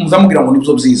ngo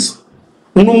nibyo byiza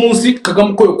uno munsi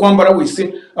Kagame uko yokwambara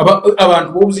wese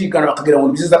abantu bo byigana bakagira ngo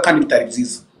nibyiza kandi bitari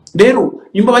byiza rero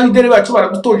imba balideri bacu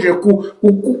baradutoje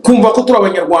kumva ko turi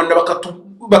abanyarwanda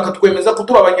bakatwemeza ko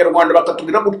turi abanyarwanda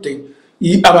bakatubwira gute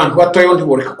abantu batoyo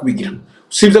ntiboreka kubigira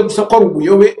usibye gusa ko ari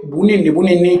ubuyobe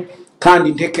bunini kandi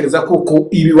ntekereza ko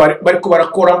ibi bariko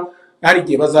barakora hari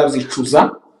igihe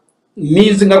bazabyicuza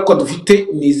nizi ngaruka dufite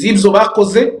nizibyo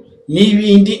bakoze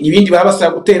n'ibindi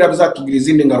babasaba gutera bizatugira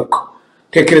izindi ngaruka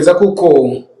tekereza kuko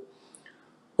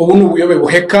ubu n'ubuyobe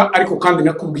buheka ariko kandi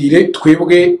nakubwire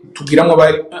twebwe tugiramo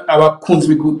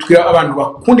abakunzi twira abantu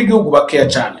bakunda igihugu bakeya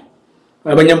cyane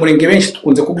abanyamurenge benshi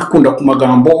tukunze kubikunda ku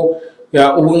magambo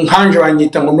ubu nkanje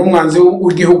banyita ngo n'umwanzi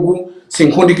w'igihugu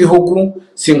sinkunda igihugu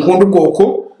sinkunda ubwoko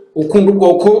ukunda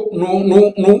ubwoko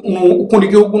ukunda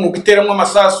igihugu nukiteramo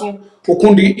amasasu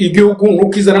ukunda igihugu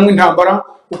nukizanamo intambara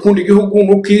ukunda igihugu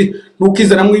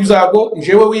nukizanamo ibyago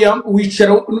jewe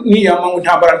wicara niyama ngo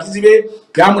intambara ntizibe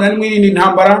yamuna n'irindi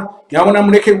intambara yamuna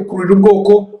mureke gukurira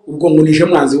ubwoko ubwo ngo nije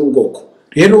mwanzi w'ubwoko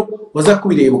rero baza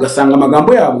kubireba ugasanga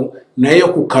amagambo yabo nayo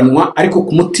kukanwa ariko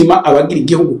ku mutima abagira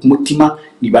igihugu ku mutima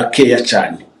ni bakeya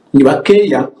cyane ni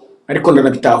bakeya ariko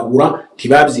ndanabitahura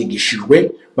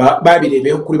ntibabyigishijwe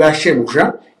babirebeho kuri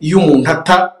bashebuja iyo umuntu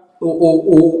ata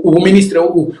ubuministre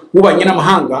w'ubanye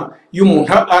n'amahanga iyo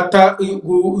umuntu ata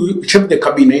chef de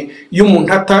cabinet iyo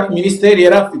umuntu ata ministeri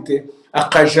yarafite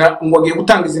akaja ngo agiye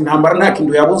gutangiza intambara nta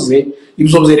kintu yabuze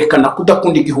ibyo byerekana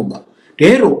kudakunda igihugu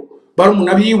rero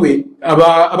barumuna biwe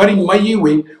abari nyuma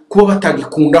yiwe kuba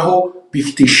batagikundaho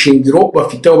bifite ishingiro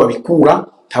bafiteho babikura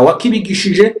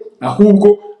ntawakibigishije ahubwo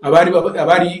abari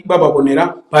bababonera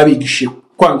babigishije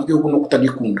kwanga igihugu no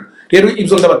kutagikunda rero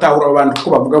ibyo ndabatahura abantu ko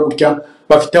bavuga gutya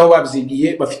bafite aho babyigiye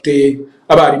bafite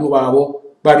abarimu babo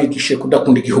babigishije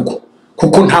kudakunda igihugu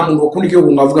kuko nta muntu ukunda igihugu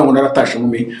ngavuga ngo naratashe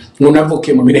ngo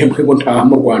navukiye mu mirembwe ngo ntaha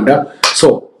mu Rwanda so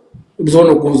ibyo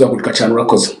no guhuzagurika cyane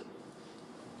urakoze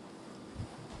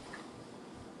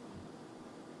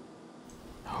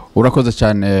urakoze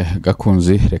cyane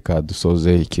gakunzi reka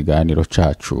dusoze ikiganiro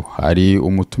cacu hari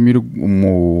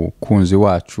umukunzi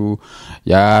wacu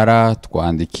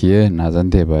yaratwandikiye naza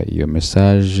ndeba iyo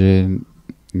message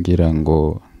ngira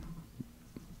ngo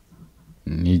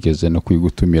nigeze no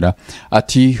kwigutumira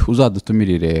ati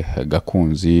uzadutumirire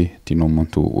gakunzi ati no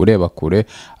muntu ureba kure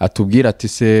atubwira ati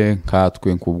se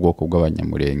nkatwe nk'ubwoko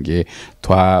bw'abanyamurenge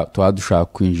twadushaka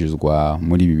kwinjizwa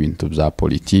muri ibi bintu bya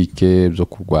politike byo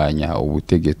kurwanya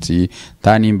ubutegetsi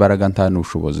nta n'imbaraga nta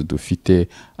n'ubushobozi dufite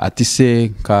ati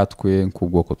se nkatwe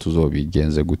nk'ubwoko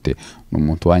tuzobigenze gute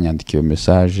n'umuntu wanyandikiye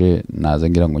message naza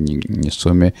ngira ngo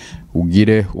nyisome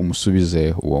ugire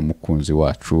umusubize uwo mukunzi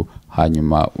wacu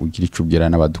hanyuma ugire icyo ubwira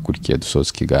n'abadukurikiye dusoza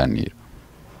ikiganiro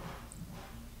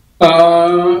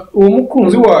uwo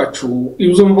mukunzi wacu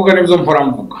ibyo mvuga n'ibyo mpora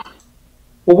mvuga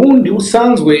ubundi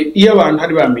usanzwe iyo abantu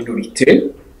ari ba minorite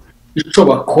icyo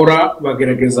bakora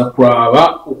bagerageza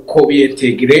kuraba uko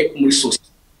biyetegere muri sosiyete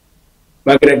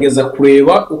bagerageza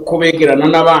kureba uko begerana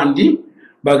n'abandi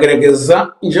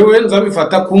bagerageza njyewe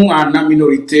nzabifata ku mwana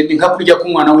minorite ni nka kurya ku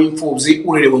mwana w'imfubyi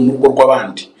urerewe mu rugo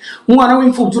rw'abandi umwana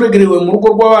w'imfubyi uregerewe mu rugo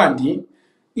rw'abandi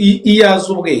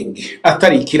iyaza ubwenge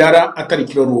atari ikirara atari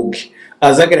kirorugi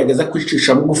azagerageza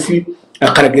kwicisha bugufi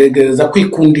akaragerageza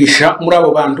kwikundisha muri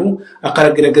abo bantu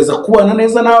akaragerageza kubana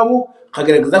neza nabo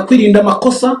akagerageza kwirinda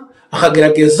amakosa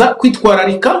akagerageza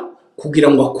kwitwararika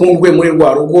kugira ngo akundwe muri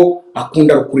rwa rugo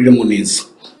akunda rukuriremo neza.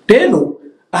 Rero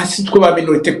asitwe ba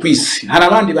minorite kwisi hari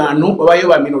abandi bantu babayo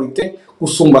ba minorite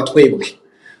gusumba twebwe.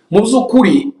 Mu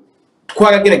by'ukuri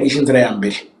twaragerageje inzira ya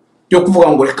mbere yo kuvuga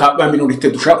ngo reka ba minorite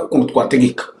dushaka ukuntu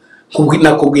twategeka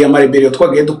nakubwiye amarebero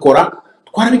twagiye dukora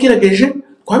twarabigerageje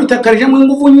twabitakarijemo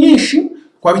ingufu nyinshi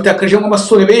twabitakarijemo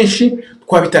abasore benshi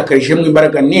twabitakarijemo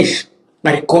imbaraga nyinshi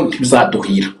ariko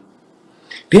ntibizaduhira.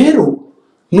 Rero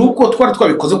nuko twari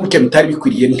twabikoze gutya bitari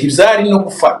bikwiriye ntibyari no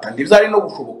gufata ntibyari no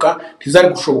gushoboka ntizari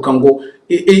gushoboka ngo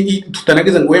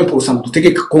tutanageze ngo wempurusa ngo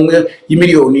dutegeke konge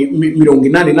y'imiliyoni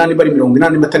 88 bari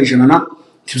 80 batari ijana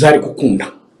ntibyari gukunda.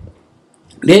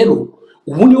 Rero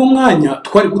ubu ni umwanya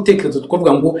twari gutekereza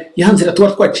tukavuga ngo yanzira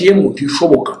tuba twaciyemo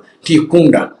ntishoboka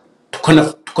ntikunda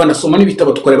tukanasoma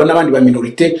n'ibitabo tukareba n'abandi ba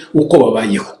minorite uko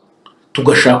babayeho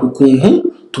tugashaka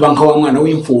ukuntu tuba nka wa mwana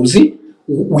w'imfuzi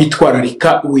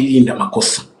witwararika wirinda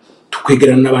amakosa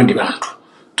tukwegerana n'abandi bantu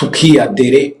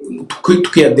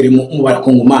tukiyadere mu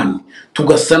bakongomani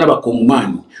tugasa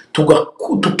n'abakongomani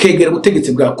tukegera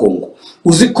ubutegetsi bwa Kongo.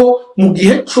 Uzi ko mu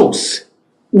gihe cyose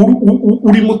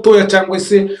uri mutoya cyangwa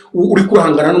se uri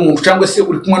kurahangana n'umuntu cyangwa se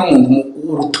uri kumwe n'umuntu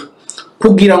uruta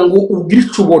kugira ngo ugire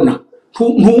icyo ubona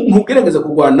ntugerageze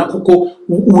kurwana kuko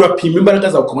urapima imbaraga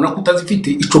zawe ukabona ko utazifite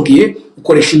icyo gihe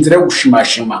ukoresha inzira yo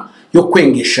gushimashima yo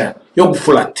kwengesha yo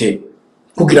gufurate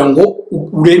kugira ngo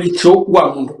urebe icyo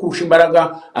wa muntu kurusha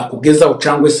imbaraga akugezaho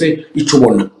cyangwa se icyo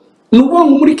ubona. Nuko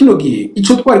muri kino gihe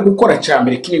icyo twari gukora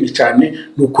cyambere kinini cyane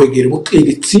ni ukwegera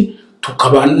ubutegetsi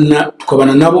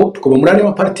tukabana nabo tukaba muri ariya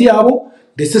maparti yabo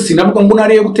ndetse sinavuga ngo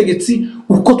nariye ubutegetsi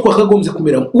uko twakagombye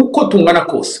kumera uko tungana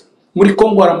kose. Muri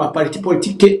Kongo hari amaparti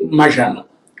politike majana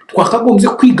twakagombye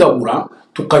kwigabura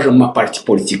tukaja mu maparti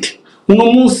politike. Uno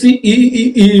munsi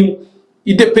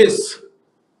IDPS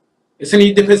ese ni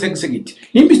IDPS executive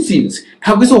nimbitsinze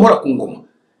ntabwo izohora ku ngoma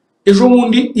ejo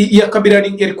bundi ya Kabila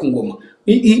yari ku ngoma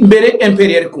imbere MPR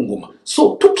yari ku ngoma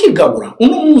so tukigabura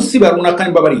uno munsi baruna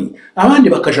kandi babari abandi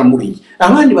bakaja muri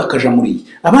abandi bakaja muri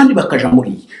abandi bakaja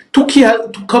muri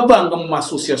tukavanga mu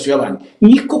association y'abandi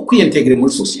niko kwintegre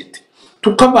muri societe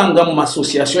tukavanga mu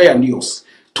association y'andi yose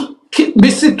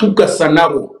mbese tugasa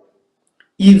nabo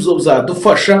ibyo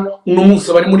zadufasha uno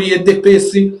munsi bari muri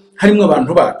EDPS harimo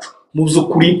abantu bacu mu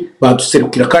by'ukuri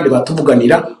baduserukira kandi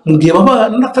batuvuganira mu gihe baba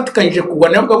nafatikanyije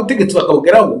kugwana bwa butegetsi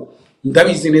bakabugeraho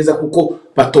ndabizi neza kuko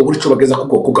batobura ico bageza ku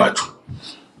bwoko bwacu.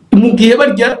 Mu gihe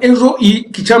barya ejo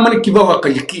ikicamane kivaho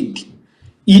akajikindi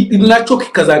naco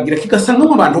kikazagira kikasanga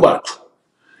mu bantu bacu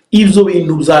ivyo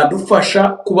bintu bizadufasha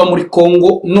kuba muri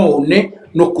Kongo none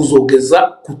no kuzogeza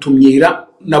kutumyira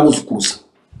nabuzukuruza.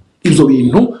 Ivyo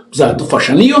bintu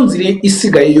bizadufasha niyo nzire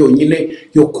isigaye yonyine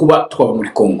yo kuba twaba muri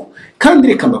Kongo. Kandi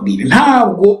reka mbabwire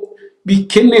ntabwo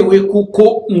bikenewe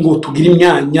kuko ngo tugira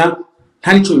imyanya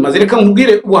nta nico bimaze. Reka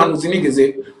nkubwire ubuhanuzi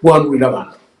nigeze guhanurira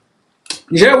abantu.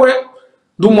 Jewe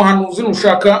ndumuhanuzi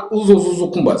nushaka uzozuza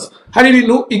kumbaza. Hari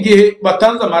ibintu igihe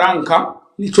batanze amaranka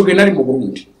nico genari mu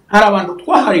Burundi. Hari abantu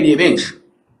twahaririye benshi.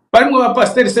 Barimo ba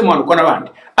pasteur Semuhanuka n'abandi.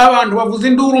 Abantu bavuze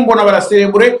induru mbona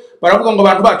baraserebure baravuga ngo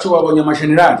abantu bacu babonye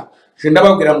amagenerali. Je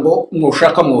ndababwira ngo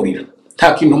mwoshaka murira.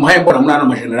 Nta kintu muhaye mbona munana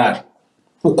amagenerali.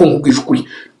 Uko nkubwishukuri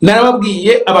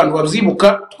narababwiye abantu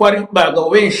babyibuka twari bagabo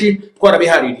benshi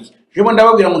twarabihaririye. Jebo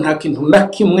ndababwira ngo nta kintu na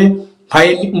kimwe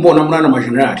mpaye mbona munana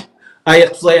amagenerali. Aya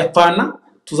tuzayapfana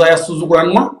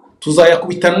tuzayasuzuguranwa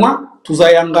tuzayakubitanwa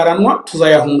tuzayangaranwa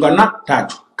tuzayahungana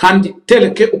tacu kandi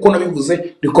tereke uko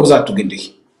nabivuze niko bizatugendeye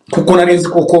kuko narenze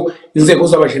kuko inzego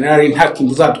z'abagenerali nta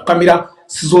kintu zadukamira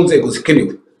sizo nzego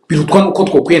zikenewe birutwa nuko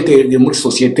twokwiyentereye muri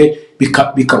societe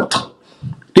bikaruta.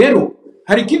 Rero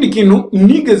hari ikindi kintu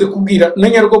nigeze kubwira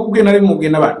nanyarwa kubwira nari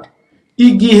mubwiye nabandi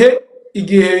igihe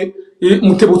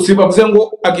mutebutsi bavuze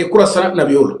ngo agiye kurasa na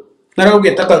Biola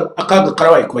narabwiye akaga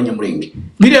Karabaye ku Banyamulenge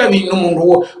biriya bintu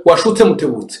umuntu washutse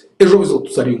mutebutsi ejo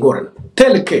bizotuzana ingorane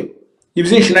teleke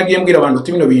ibyinshi nagiye mbwira abantu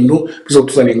tibino bintu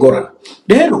bizotuzana ingorane.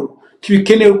 Rero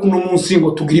tibikenewe kuno munsi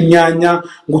ngo tugira imyanya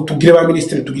ngo tugire ba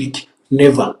ministre tugira iki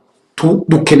never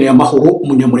dukeneye amahoro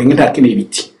umunyamurenge ntakeneye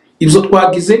ibiti ibyo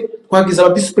twagize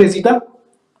aba vice president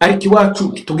ariko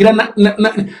iwacu tugira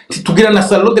na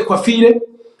salon de coiffure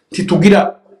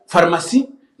tugira pharmacie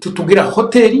tugira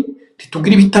hoteli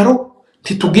tugira ibitaro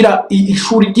tugira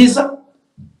ishuri ryiza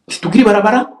tugira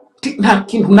barabara nta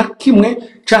kintu na kimwe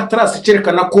cha trace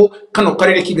cerekana ko kano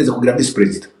karere kigeze kugira vice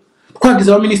president.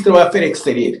 Twagize aba ministre wa affaires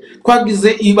extérieures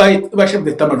twagize ba chef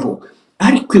d'état major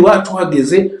ariko iwacu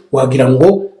hageze wagira ngo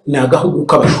ni agahugu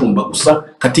k'abashumba gusa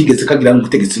katigeze kagira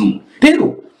n'umutegetsi n'umwe.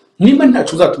 Rero nimba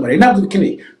ntacu uzatumara ntabwo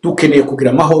dukeneye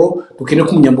kugira amahoro, dukeneye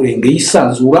ko umunyamurenge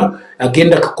yisanzura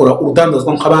agenda akakora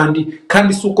urudandazwa nk'abandi,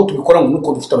 kandi si uko tubikora ngo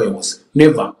nuko dufite abayobozi.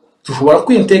 Never. Dushobora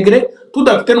kwintegre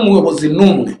tudafite n'umuyobozi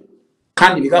n'umwe,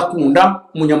 kandi bigakunda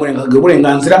umunyamurenge akagira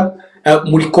uburenganzira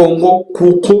muri Kongo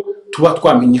kuko tuba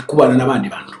twamenye kubana n'abandi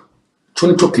bantu. Cyo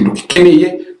nico kintu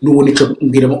gikeneye n'ubu nico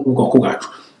mbwira ubwoko bwacu.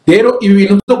 Rero ibi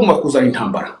bintu byo guma kuzana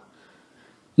intambara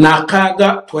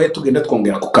nakaga twaye tugenda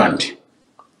twongera ku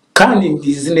kandi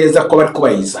ndizi neza ko bari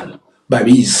kubayizana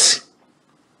babizi,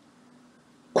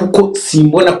 kuko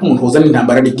simbona ko umuntu uzana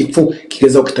intambara ari igipfu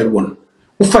kigeza kutabibona.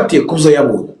 Ufatiye kuzo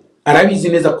yabonye arabizi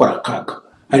neza ko arakaga,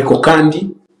 ariko kandi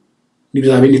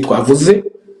nibyo bindi twavuze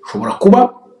ushobora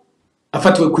kuba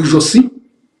afatiwe ku ijosi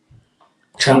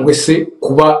cyangwa se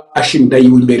kuba ashinda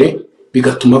yiwe imbere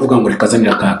bigatuma avuga ngo reka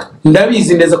zanira akaga.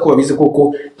 Ndabizi neza ko babizi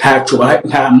kuko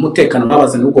nta mutekano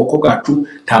babazanira ubwoko bwacu,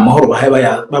 nta mahoro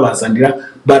babazanira,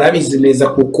 barabizi neza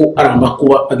kuko aramba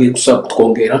kuba agiye gusaba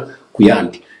twongera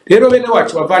kuyandi. Rero bene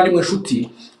wacu bavandimwe inshuti,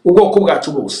 ubwoko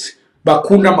bwacu bose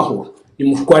bakunda amahoro, ni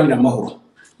mushwanira amahoro,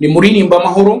 ni muririmba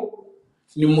amahoro,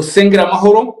 ni musengera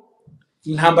amahoro.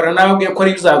 Intambara nababwiye ko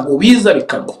ari bizago biza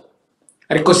bikagwa,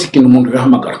 ariko si ikintu umuntu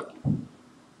yahamagara.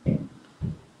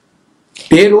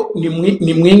 Rero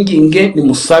ni mwinginge, ni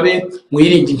musabe,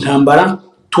 mwiringe intambara,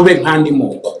 tube nkandi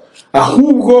moko,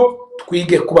 ahubwo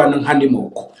twige kubana nkandi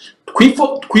moko.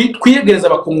 Twiyegereza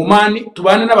abakongomani,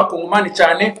 tubane n'abakongomani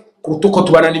cyane kuruta uko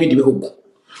tubana n'ibindi bihugu.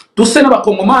 Duse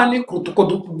n'abakongomani kuruta uko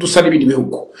dusa n'ibindi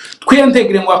bihugu.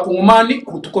 Twiyentegere mu bakongomani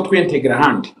kuruta uko twiyentegera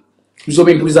ahandi. Izo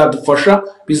bintu bizadufasha,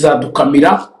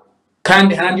 bizadukamira,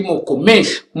 kandi harandi moko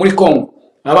menshi muri Kongo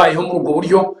abayeho muri ubwo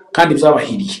buryo kandi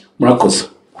bizabahiriye. Murakoze.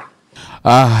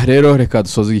 Rero reka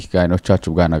dusoze ikiganiro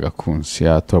cyacu bwana Gakunzi,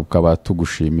 tukaba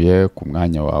tugushimiye ku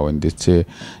mwanya wawe ndetse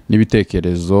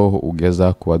n'ibitekerezo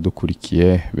ugeza ku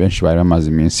badukurikiye. Benshi bari bamaze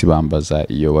iminsi bambaza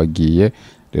iyo wagiye,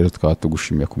 rero tukaba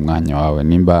tugushimiye ku mwanya wawe.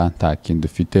 Nimba nta kindi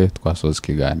ufite twasoza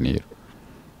ikiganiro.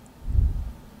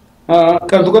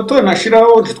 Kantu gato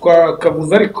nashiraho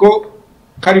twakavuze ariko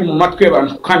kari mu matwi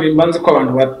y'abantu, kandi mbanze ko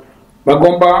abantu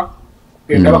bagomba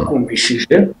kwenda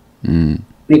bakumvishije.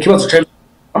 Ni ikibazo cyane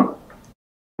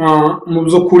mu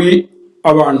by'ukuri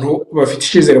abantu bafite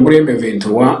icyizere muri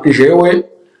M23. Jewe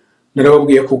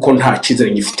narababwiye kuko nta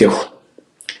cyizere ngifiteho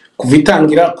kuva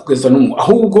itangira kugeza n'umu,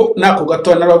 ahubwo nako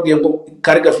gato narababwiye ngo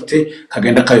kari gafite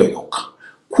kagenda kayoyoka.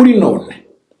 Kuri none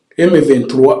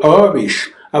M23 abababisha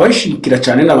abashimikira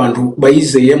cyane n'abantu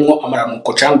bayizeyemo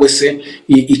amaramuko cyangwa se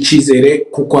icyizere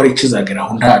kuko hari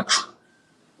ikizageraho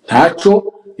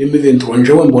ntacyo M23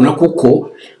 njewe mbona kuko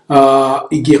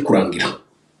igiye kurangira.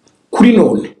 Kuri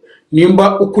none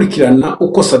nimba ukurikirana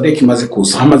uko Sadek imaze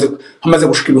kuza, hamaze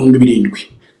gushika 7,000,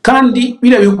 kandi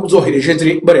bira bihugu byohereje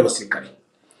ziri bare basirikare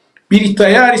biri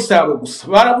tayari sabo gusa,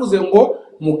 baravuze ngo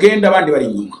mugenda abandi bari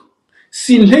inyuma.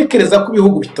 Sintekereza ku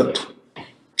bihugu bitatu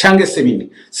cyangwa se bine,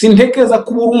 sintekereza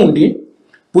ku Burundi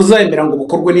buzayemera ngo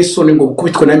bukorwe n'isoni ngo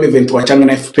bukubitwe na M23 cyangwa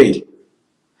na FPR.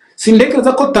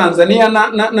 Sintekereza ko Tanzania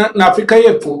na Afrika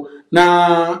y'Epfo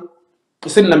na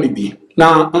Namibia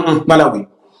na Malawi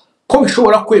ko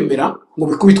bishobora kwemera ngo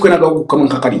bikubitwe n'agahugu kamwe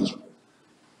nk'akariya.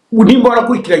 Nimba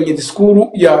warakurikiranye disikuru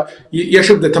ya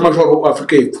chef d'état major wa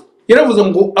Afrika y'Epfo, yaravuze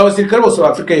ngo abasirikare bose ba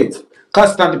Afrika y'Epfo ka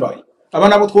standby,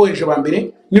 abana bo twohereje ba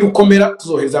mbere nirukomera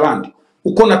tuzohereza abandi,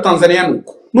 uko na Tanzania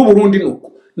nuko, n'u Burundi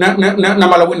nuko, na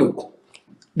Malawi nuko,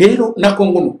 rero na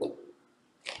Kongo nuko.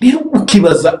 Rero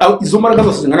ukibaza izo mbaraga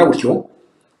zose zingana gutyo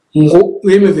ngo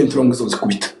M23 ngo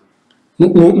zikubita,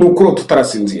 nuko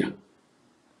tutarasinzira.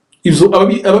 Ibyo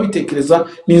ababitekereza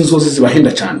n'inzozi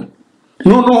zibahenda cyane.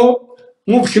 Noneho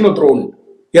mwumvishe ino drone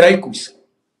yarayikubise.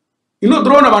 Ino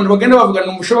drone abantu bagenda bavuga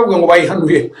n'umushoboka ngo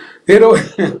bayihanuye. Rero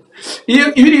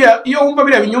iyo wumva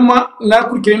biriya binyoma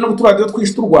nakurikire no guturadiyo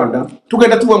twishita u Rwanda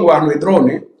tugenda tuvuga ngo bahanuye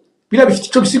drone, biriya bifite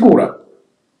icyo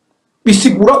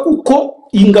bisigura kuko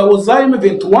ingabo za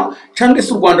M23 cyangwa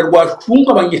se u Rwanda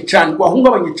rwahungabanye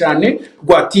cyane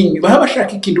rwatinye, baha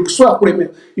bashaka ikintu gisora kuremera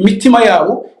imitima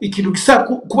yabo, ikintu gisa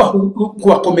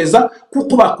kubakomeza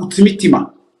kuko bakutse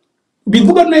imitima.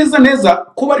 Bivuga neza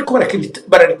ko bariko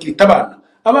barakirita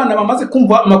abana bamaze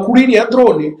kumva amakuru ya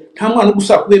drone, nta mwana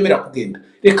ugusaka kubemera kugenda.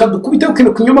 Reka dukubite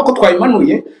ikintu kinyoma ko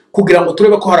twayimanuye kugira ngo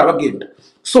turebe ko hari abagenda.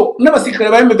 So n'abasirikare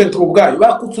ba M23 ubwayo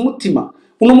bakutse umutima.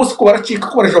 Uno munsi ko baracika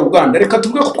ko baraje Uganda, reka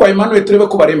tuvuge ko twayimanuye turebe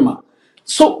ko barema.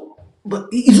 So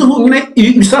izo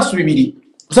ibisasu bibiri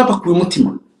uzapfa ku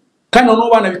mutima, kandi no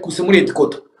bana bikuse muri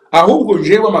Edikota. Ahubwo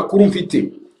jewe amakuru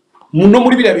mfite no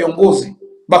muri biriya biyongozi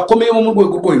bakomeye mu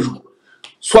rwego rwo hejuru,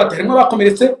 swat harimo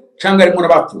abakomeretse cyangwa harimo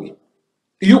n'abapfuye.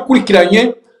 Iyo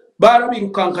ukurikiranye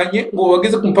barabirukankanye ngo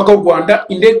bageze ku mupaka w'u Rwanda,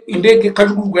 indege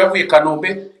kajugujugu yavuye Kanombe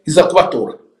iza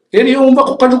kubatora. Rero iyo wumva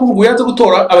ko kajugujugu yaje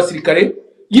gutora abasirikare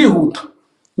yihuta,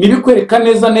 nibikwereka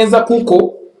neza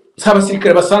kuko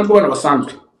abasirikare basanzwe bana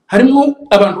basanzwe, harimo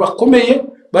abantu bakomeye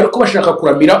bariko bashaka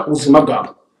kuramira ubuzima bwabo,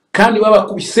 kandi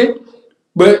babakubise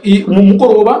mu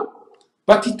mugoroba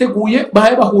batiteguye,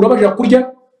 bahaye bahura baje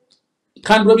kurya,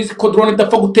 kandi babizi ko drone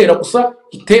idapfa gutera gusa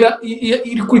itera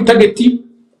iri kuri target.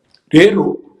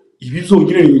 Rero ibi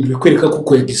byonyine ni ibintu bikwereka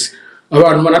kuko yagize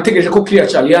abantu banategereje ko kiriya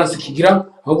cha alliance kigira,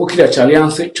 ahubwo kiriya cha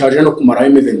alliance caje no kumara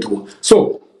M23.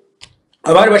 So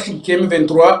abari bashigikiye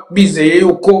M23 bizeye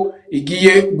yuko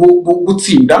igiye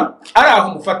gutsinda, ari aho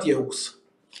mufatiyeho gusa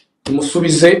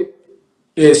musubize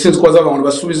sinzi ko abantu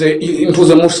basubize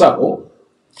intuze mu saho,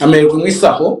 amerwe mu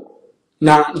isaho,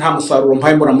 nta musaruro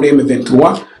mpayimura muri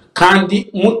M23, kandi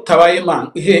mutabaye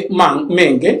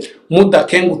menge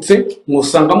mudakengutse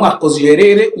musanga mwakoze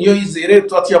yerere. Niyo yizere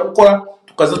twatiya gukora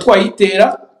tukaza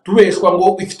twayitera, tubeshwa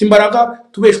ngo ifite imbaraga,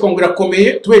 tubeshwa ngo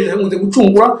irakomeye, tubeshwa ngo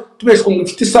gucungura, tubeshwa ngo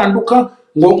ifite isanduka,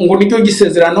 ngo niryo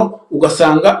gisezerano,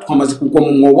 ugasanga twamaze kugwa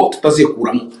mu mwobo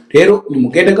tutazikuramo. Rero ni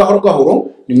mugende gahoro,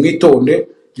 ni mwitonde,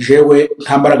 jewe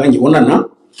nta mbaraga nyibonana,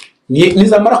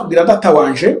 nizamara kugira data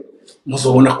wanje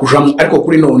muzobona kujamo. Ariko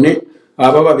kuri none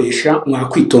aba babesha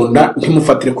mwakwitonda,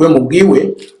 ntimufatire kuyo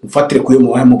mubwiwe, mufatire kuyo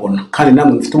muwaye mubona, kandi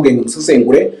namwe mufite ubwenge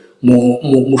musesengure,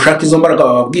 mushaka izo mbaraga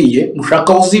bababwiye,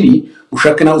 mushaka aho ziri,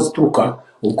 mushake naho zituruka,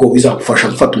 ubwo bizagufasha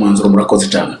gufata umwanzuro. Murakoze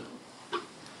cyane.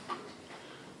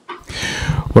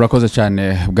 Urakoze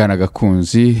cyane bwana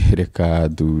Gakunzi, reka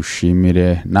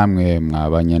dushimire namwe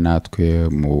mwabanye natwe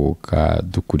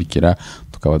mukadukurikira,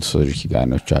 tukaba dusoje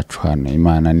ikiganiro cyacu hano.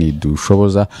 Imana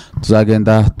nidushoboza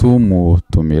tuzagenda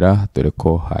tumutumira, dore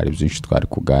ko hari byinshi twari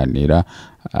kuganira,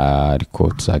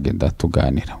 ariko tuzagenda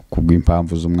tuganira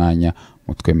kubw'impamvu z'umwanya.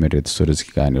 Mutwemerere dusoreze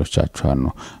ikiganiro cyacu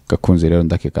hano. Gakunzi rero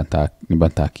ndakeka niba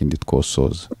ntakindi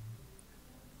twosoza.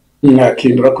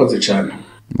 Nakindi. Urakoze cyane.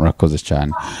 Murakoze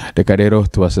cyane. Reka rero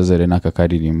tubasezere n'aka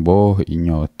karirimbo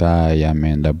Inyota ya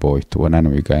Menda Boy. Tubonane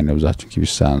mu biganiro byacu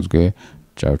kibisanzwe.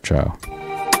 Ciao ciao.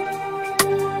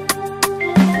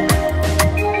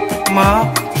 More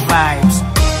vibes.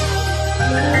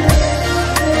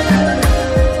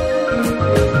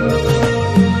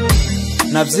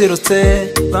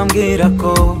 Nabyirutse bambwira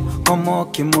ko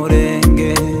nkomoka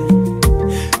Imulenge,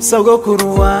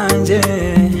 sogokuru wanje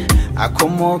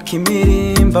akomoka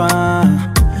Imirimba,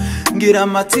 ngira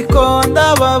amatsiko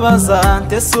ndababaza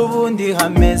ndetse ubundi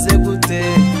hameze gute,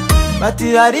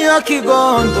 bati hariyo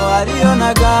Kigondo, hariyo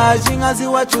Nagaji, inka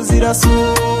z'iwacu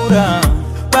zirasura,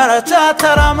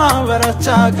 baracatarama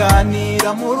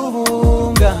baracaganira mu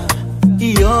Ruhunga.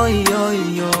 Iyo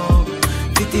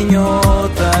mfite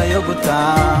inyota yo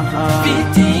gutaha,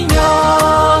 mfite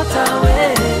inyota we,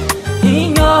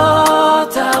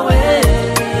 inyota we,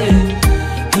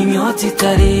 inyota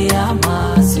itari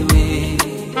amazi we,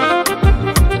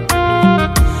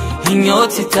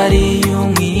 inyota itari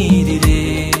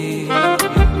umwirire,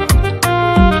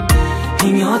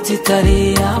 inyota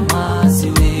itari amazi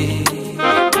we,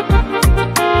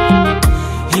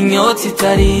 inyota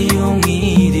itari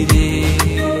umwirire.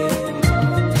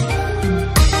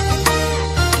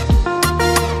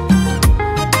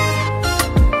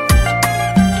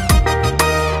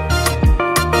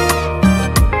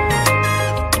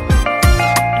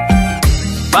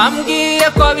 Bambwiye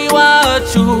ko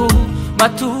abiwacu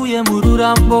batuye mu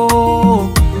Rurambo,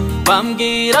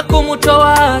 bambwira ko umuco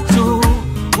wacu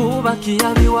bubakiye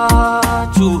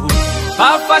abiwacu,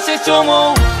 bafashe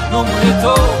icumu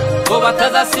n'umuheto ngo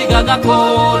batazasiga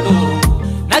gakondo.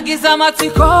 Nagize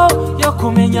amatsiko yo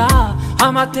kumenya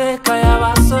amateka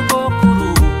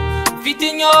y'abasogokuru, mfite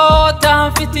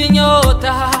inyota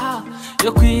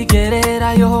yo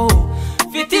kwigererayo,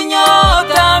 mfite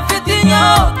inyota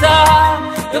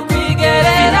yo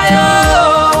kwigererayo.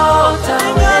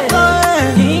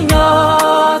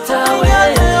 Inyota we,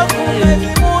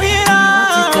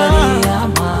 itari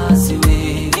amazi we,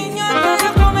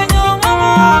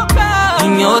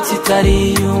 inyota itari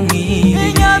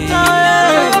umwirire,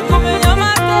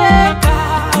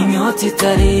 inyota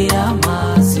itari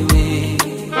amazi we,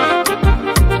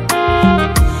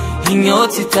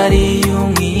 inyota itari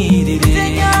umwirire.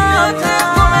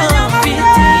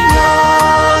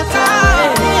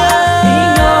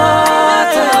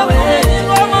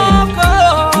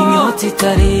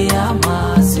 Itari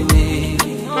amazi we,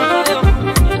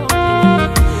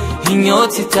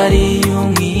 inyota itari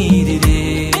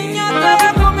umwirire,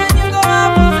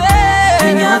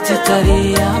 inyota itari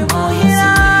amazi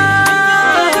we,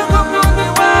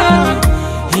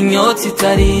 inyota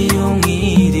itari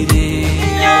y'umwirire.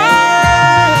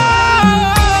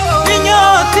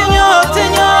 Inyota, inyota,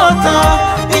 inyota,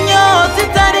 inyota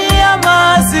itari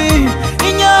y'amazi.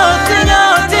 Inyota,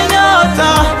 inyota, inyota,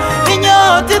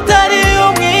 inyota itari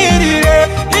y'umwirire.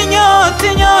 Inyota,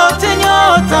 inyota,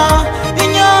 inyota,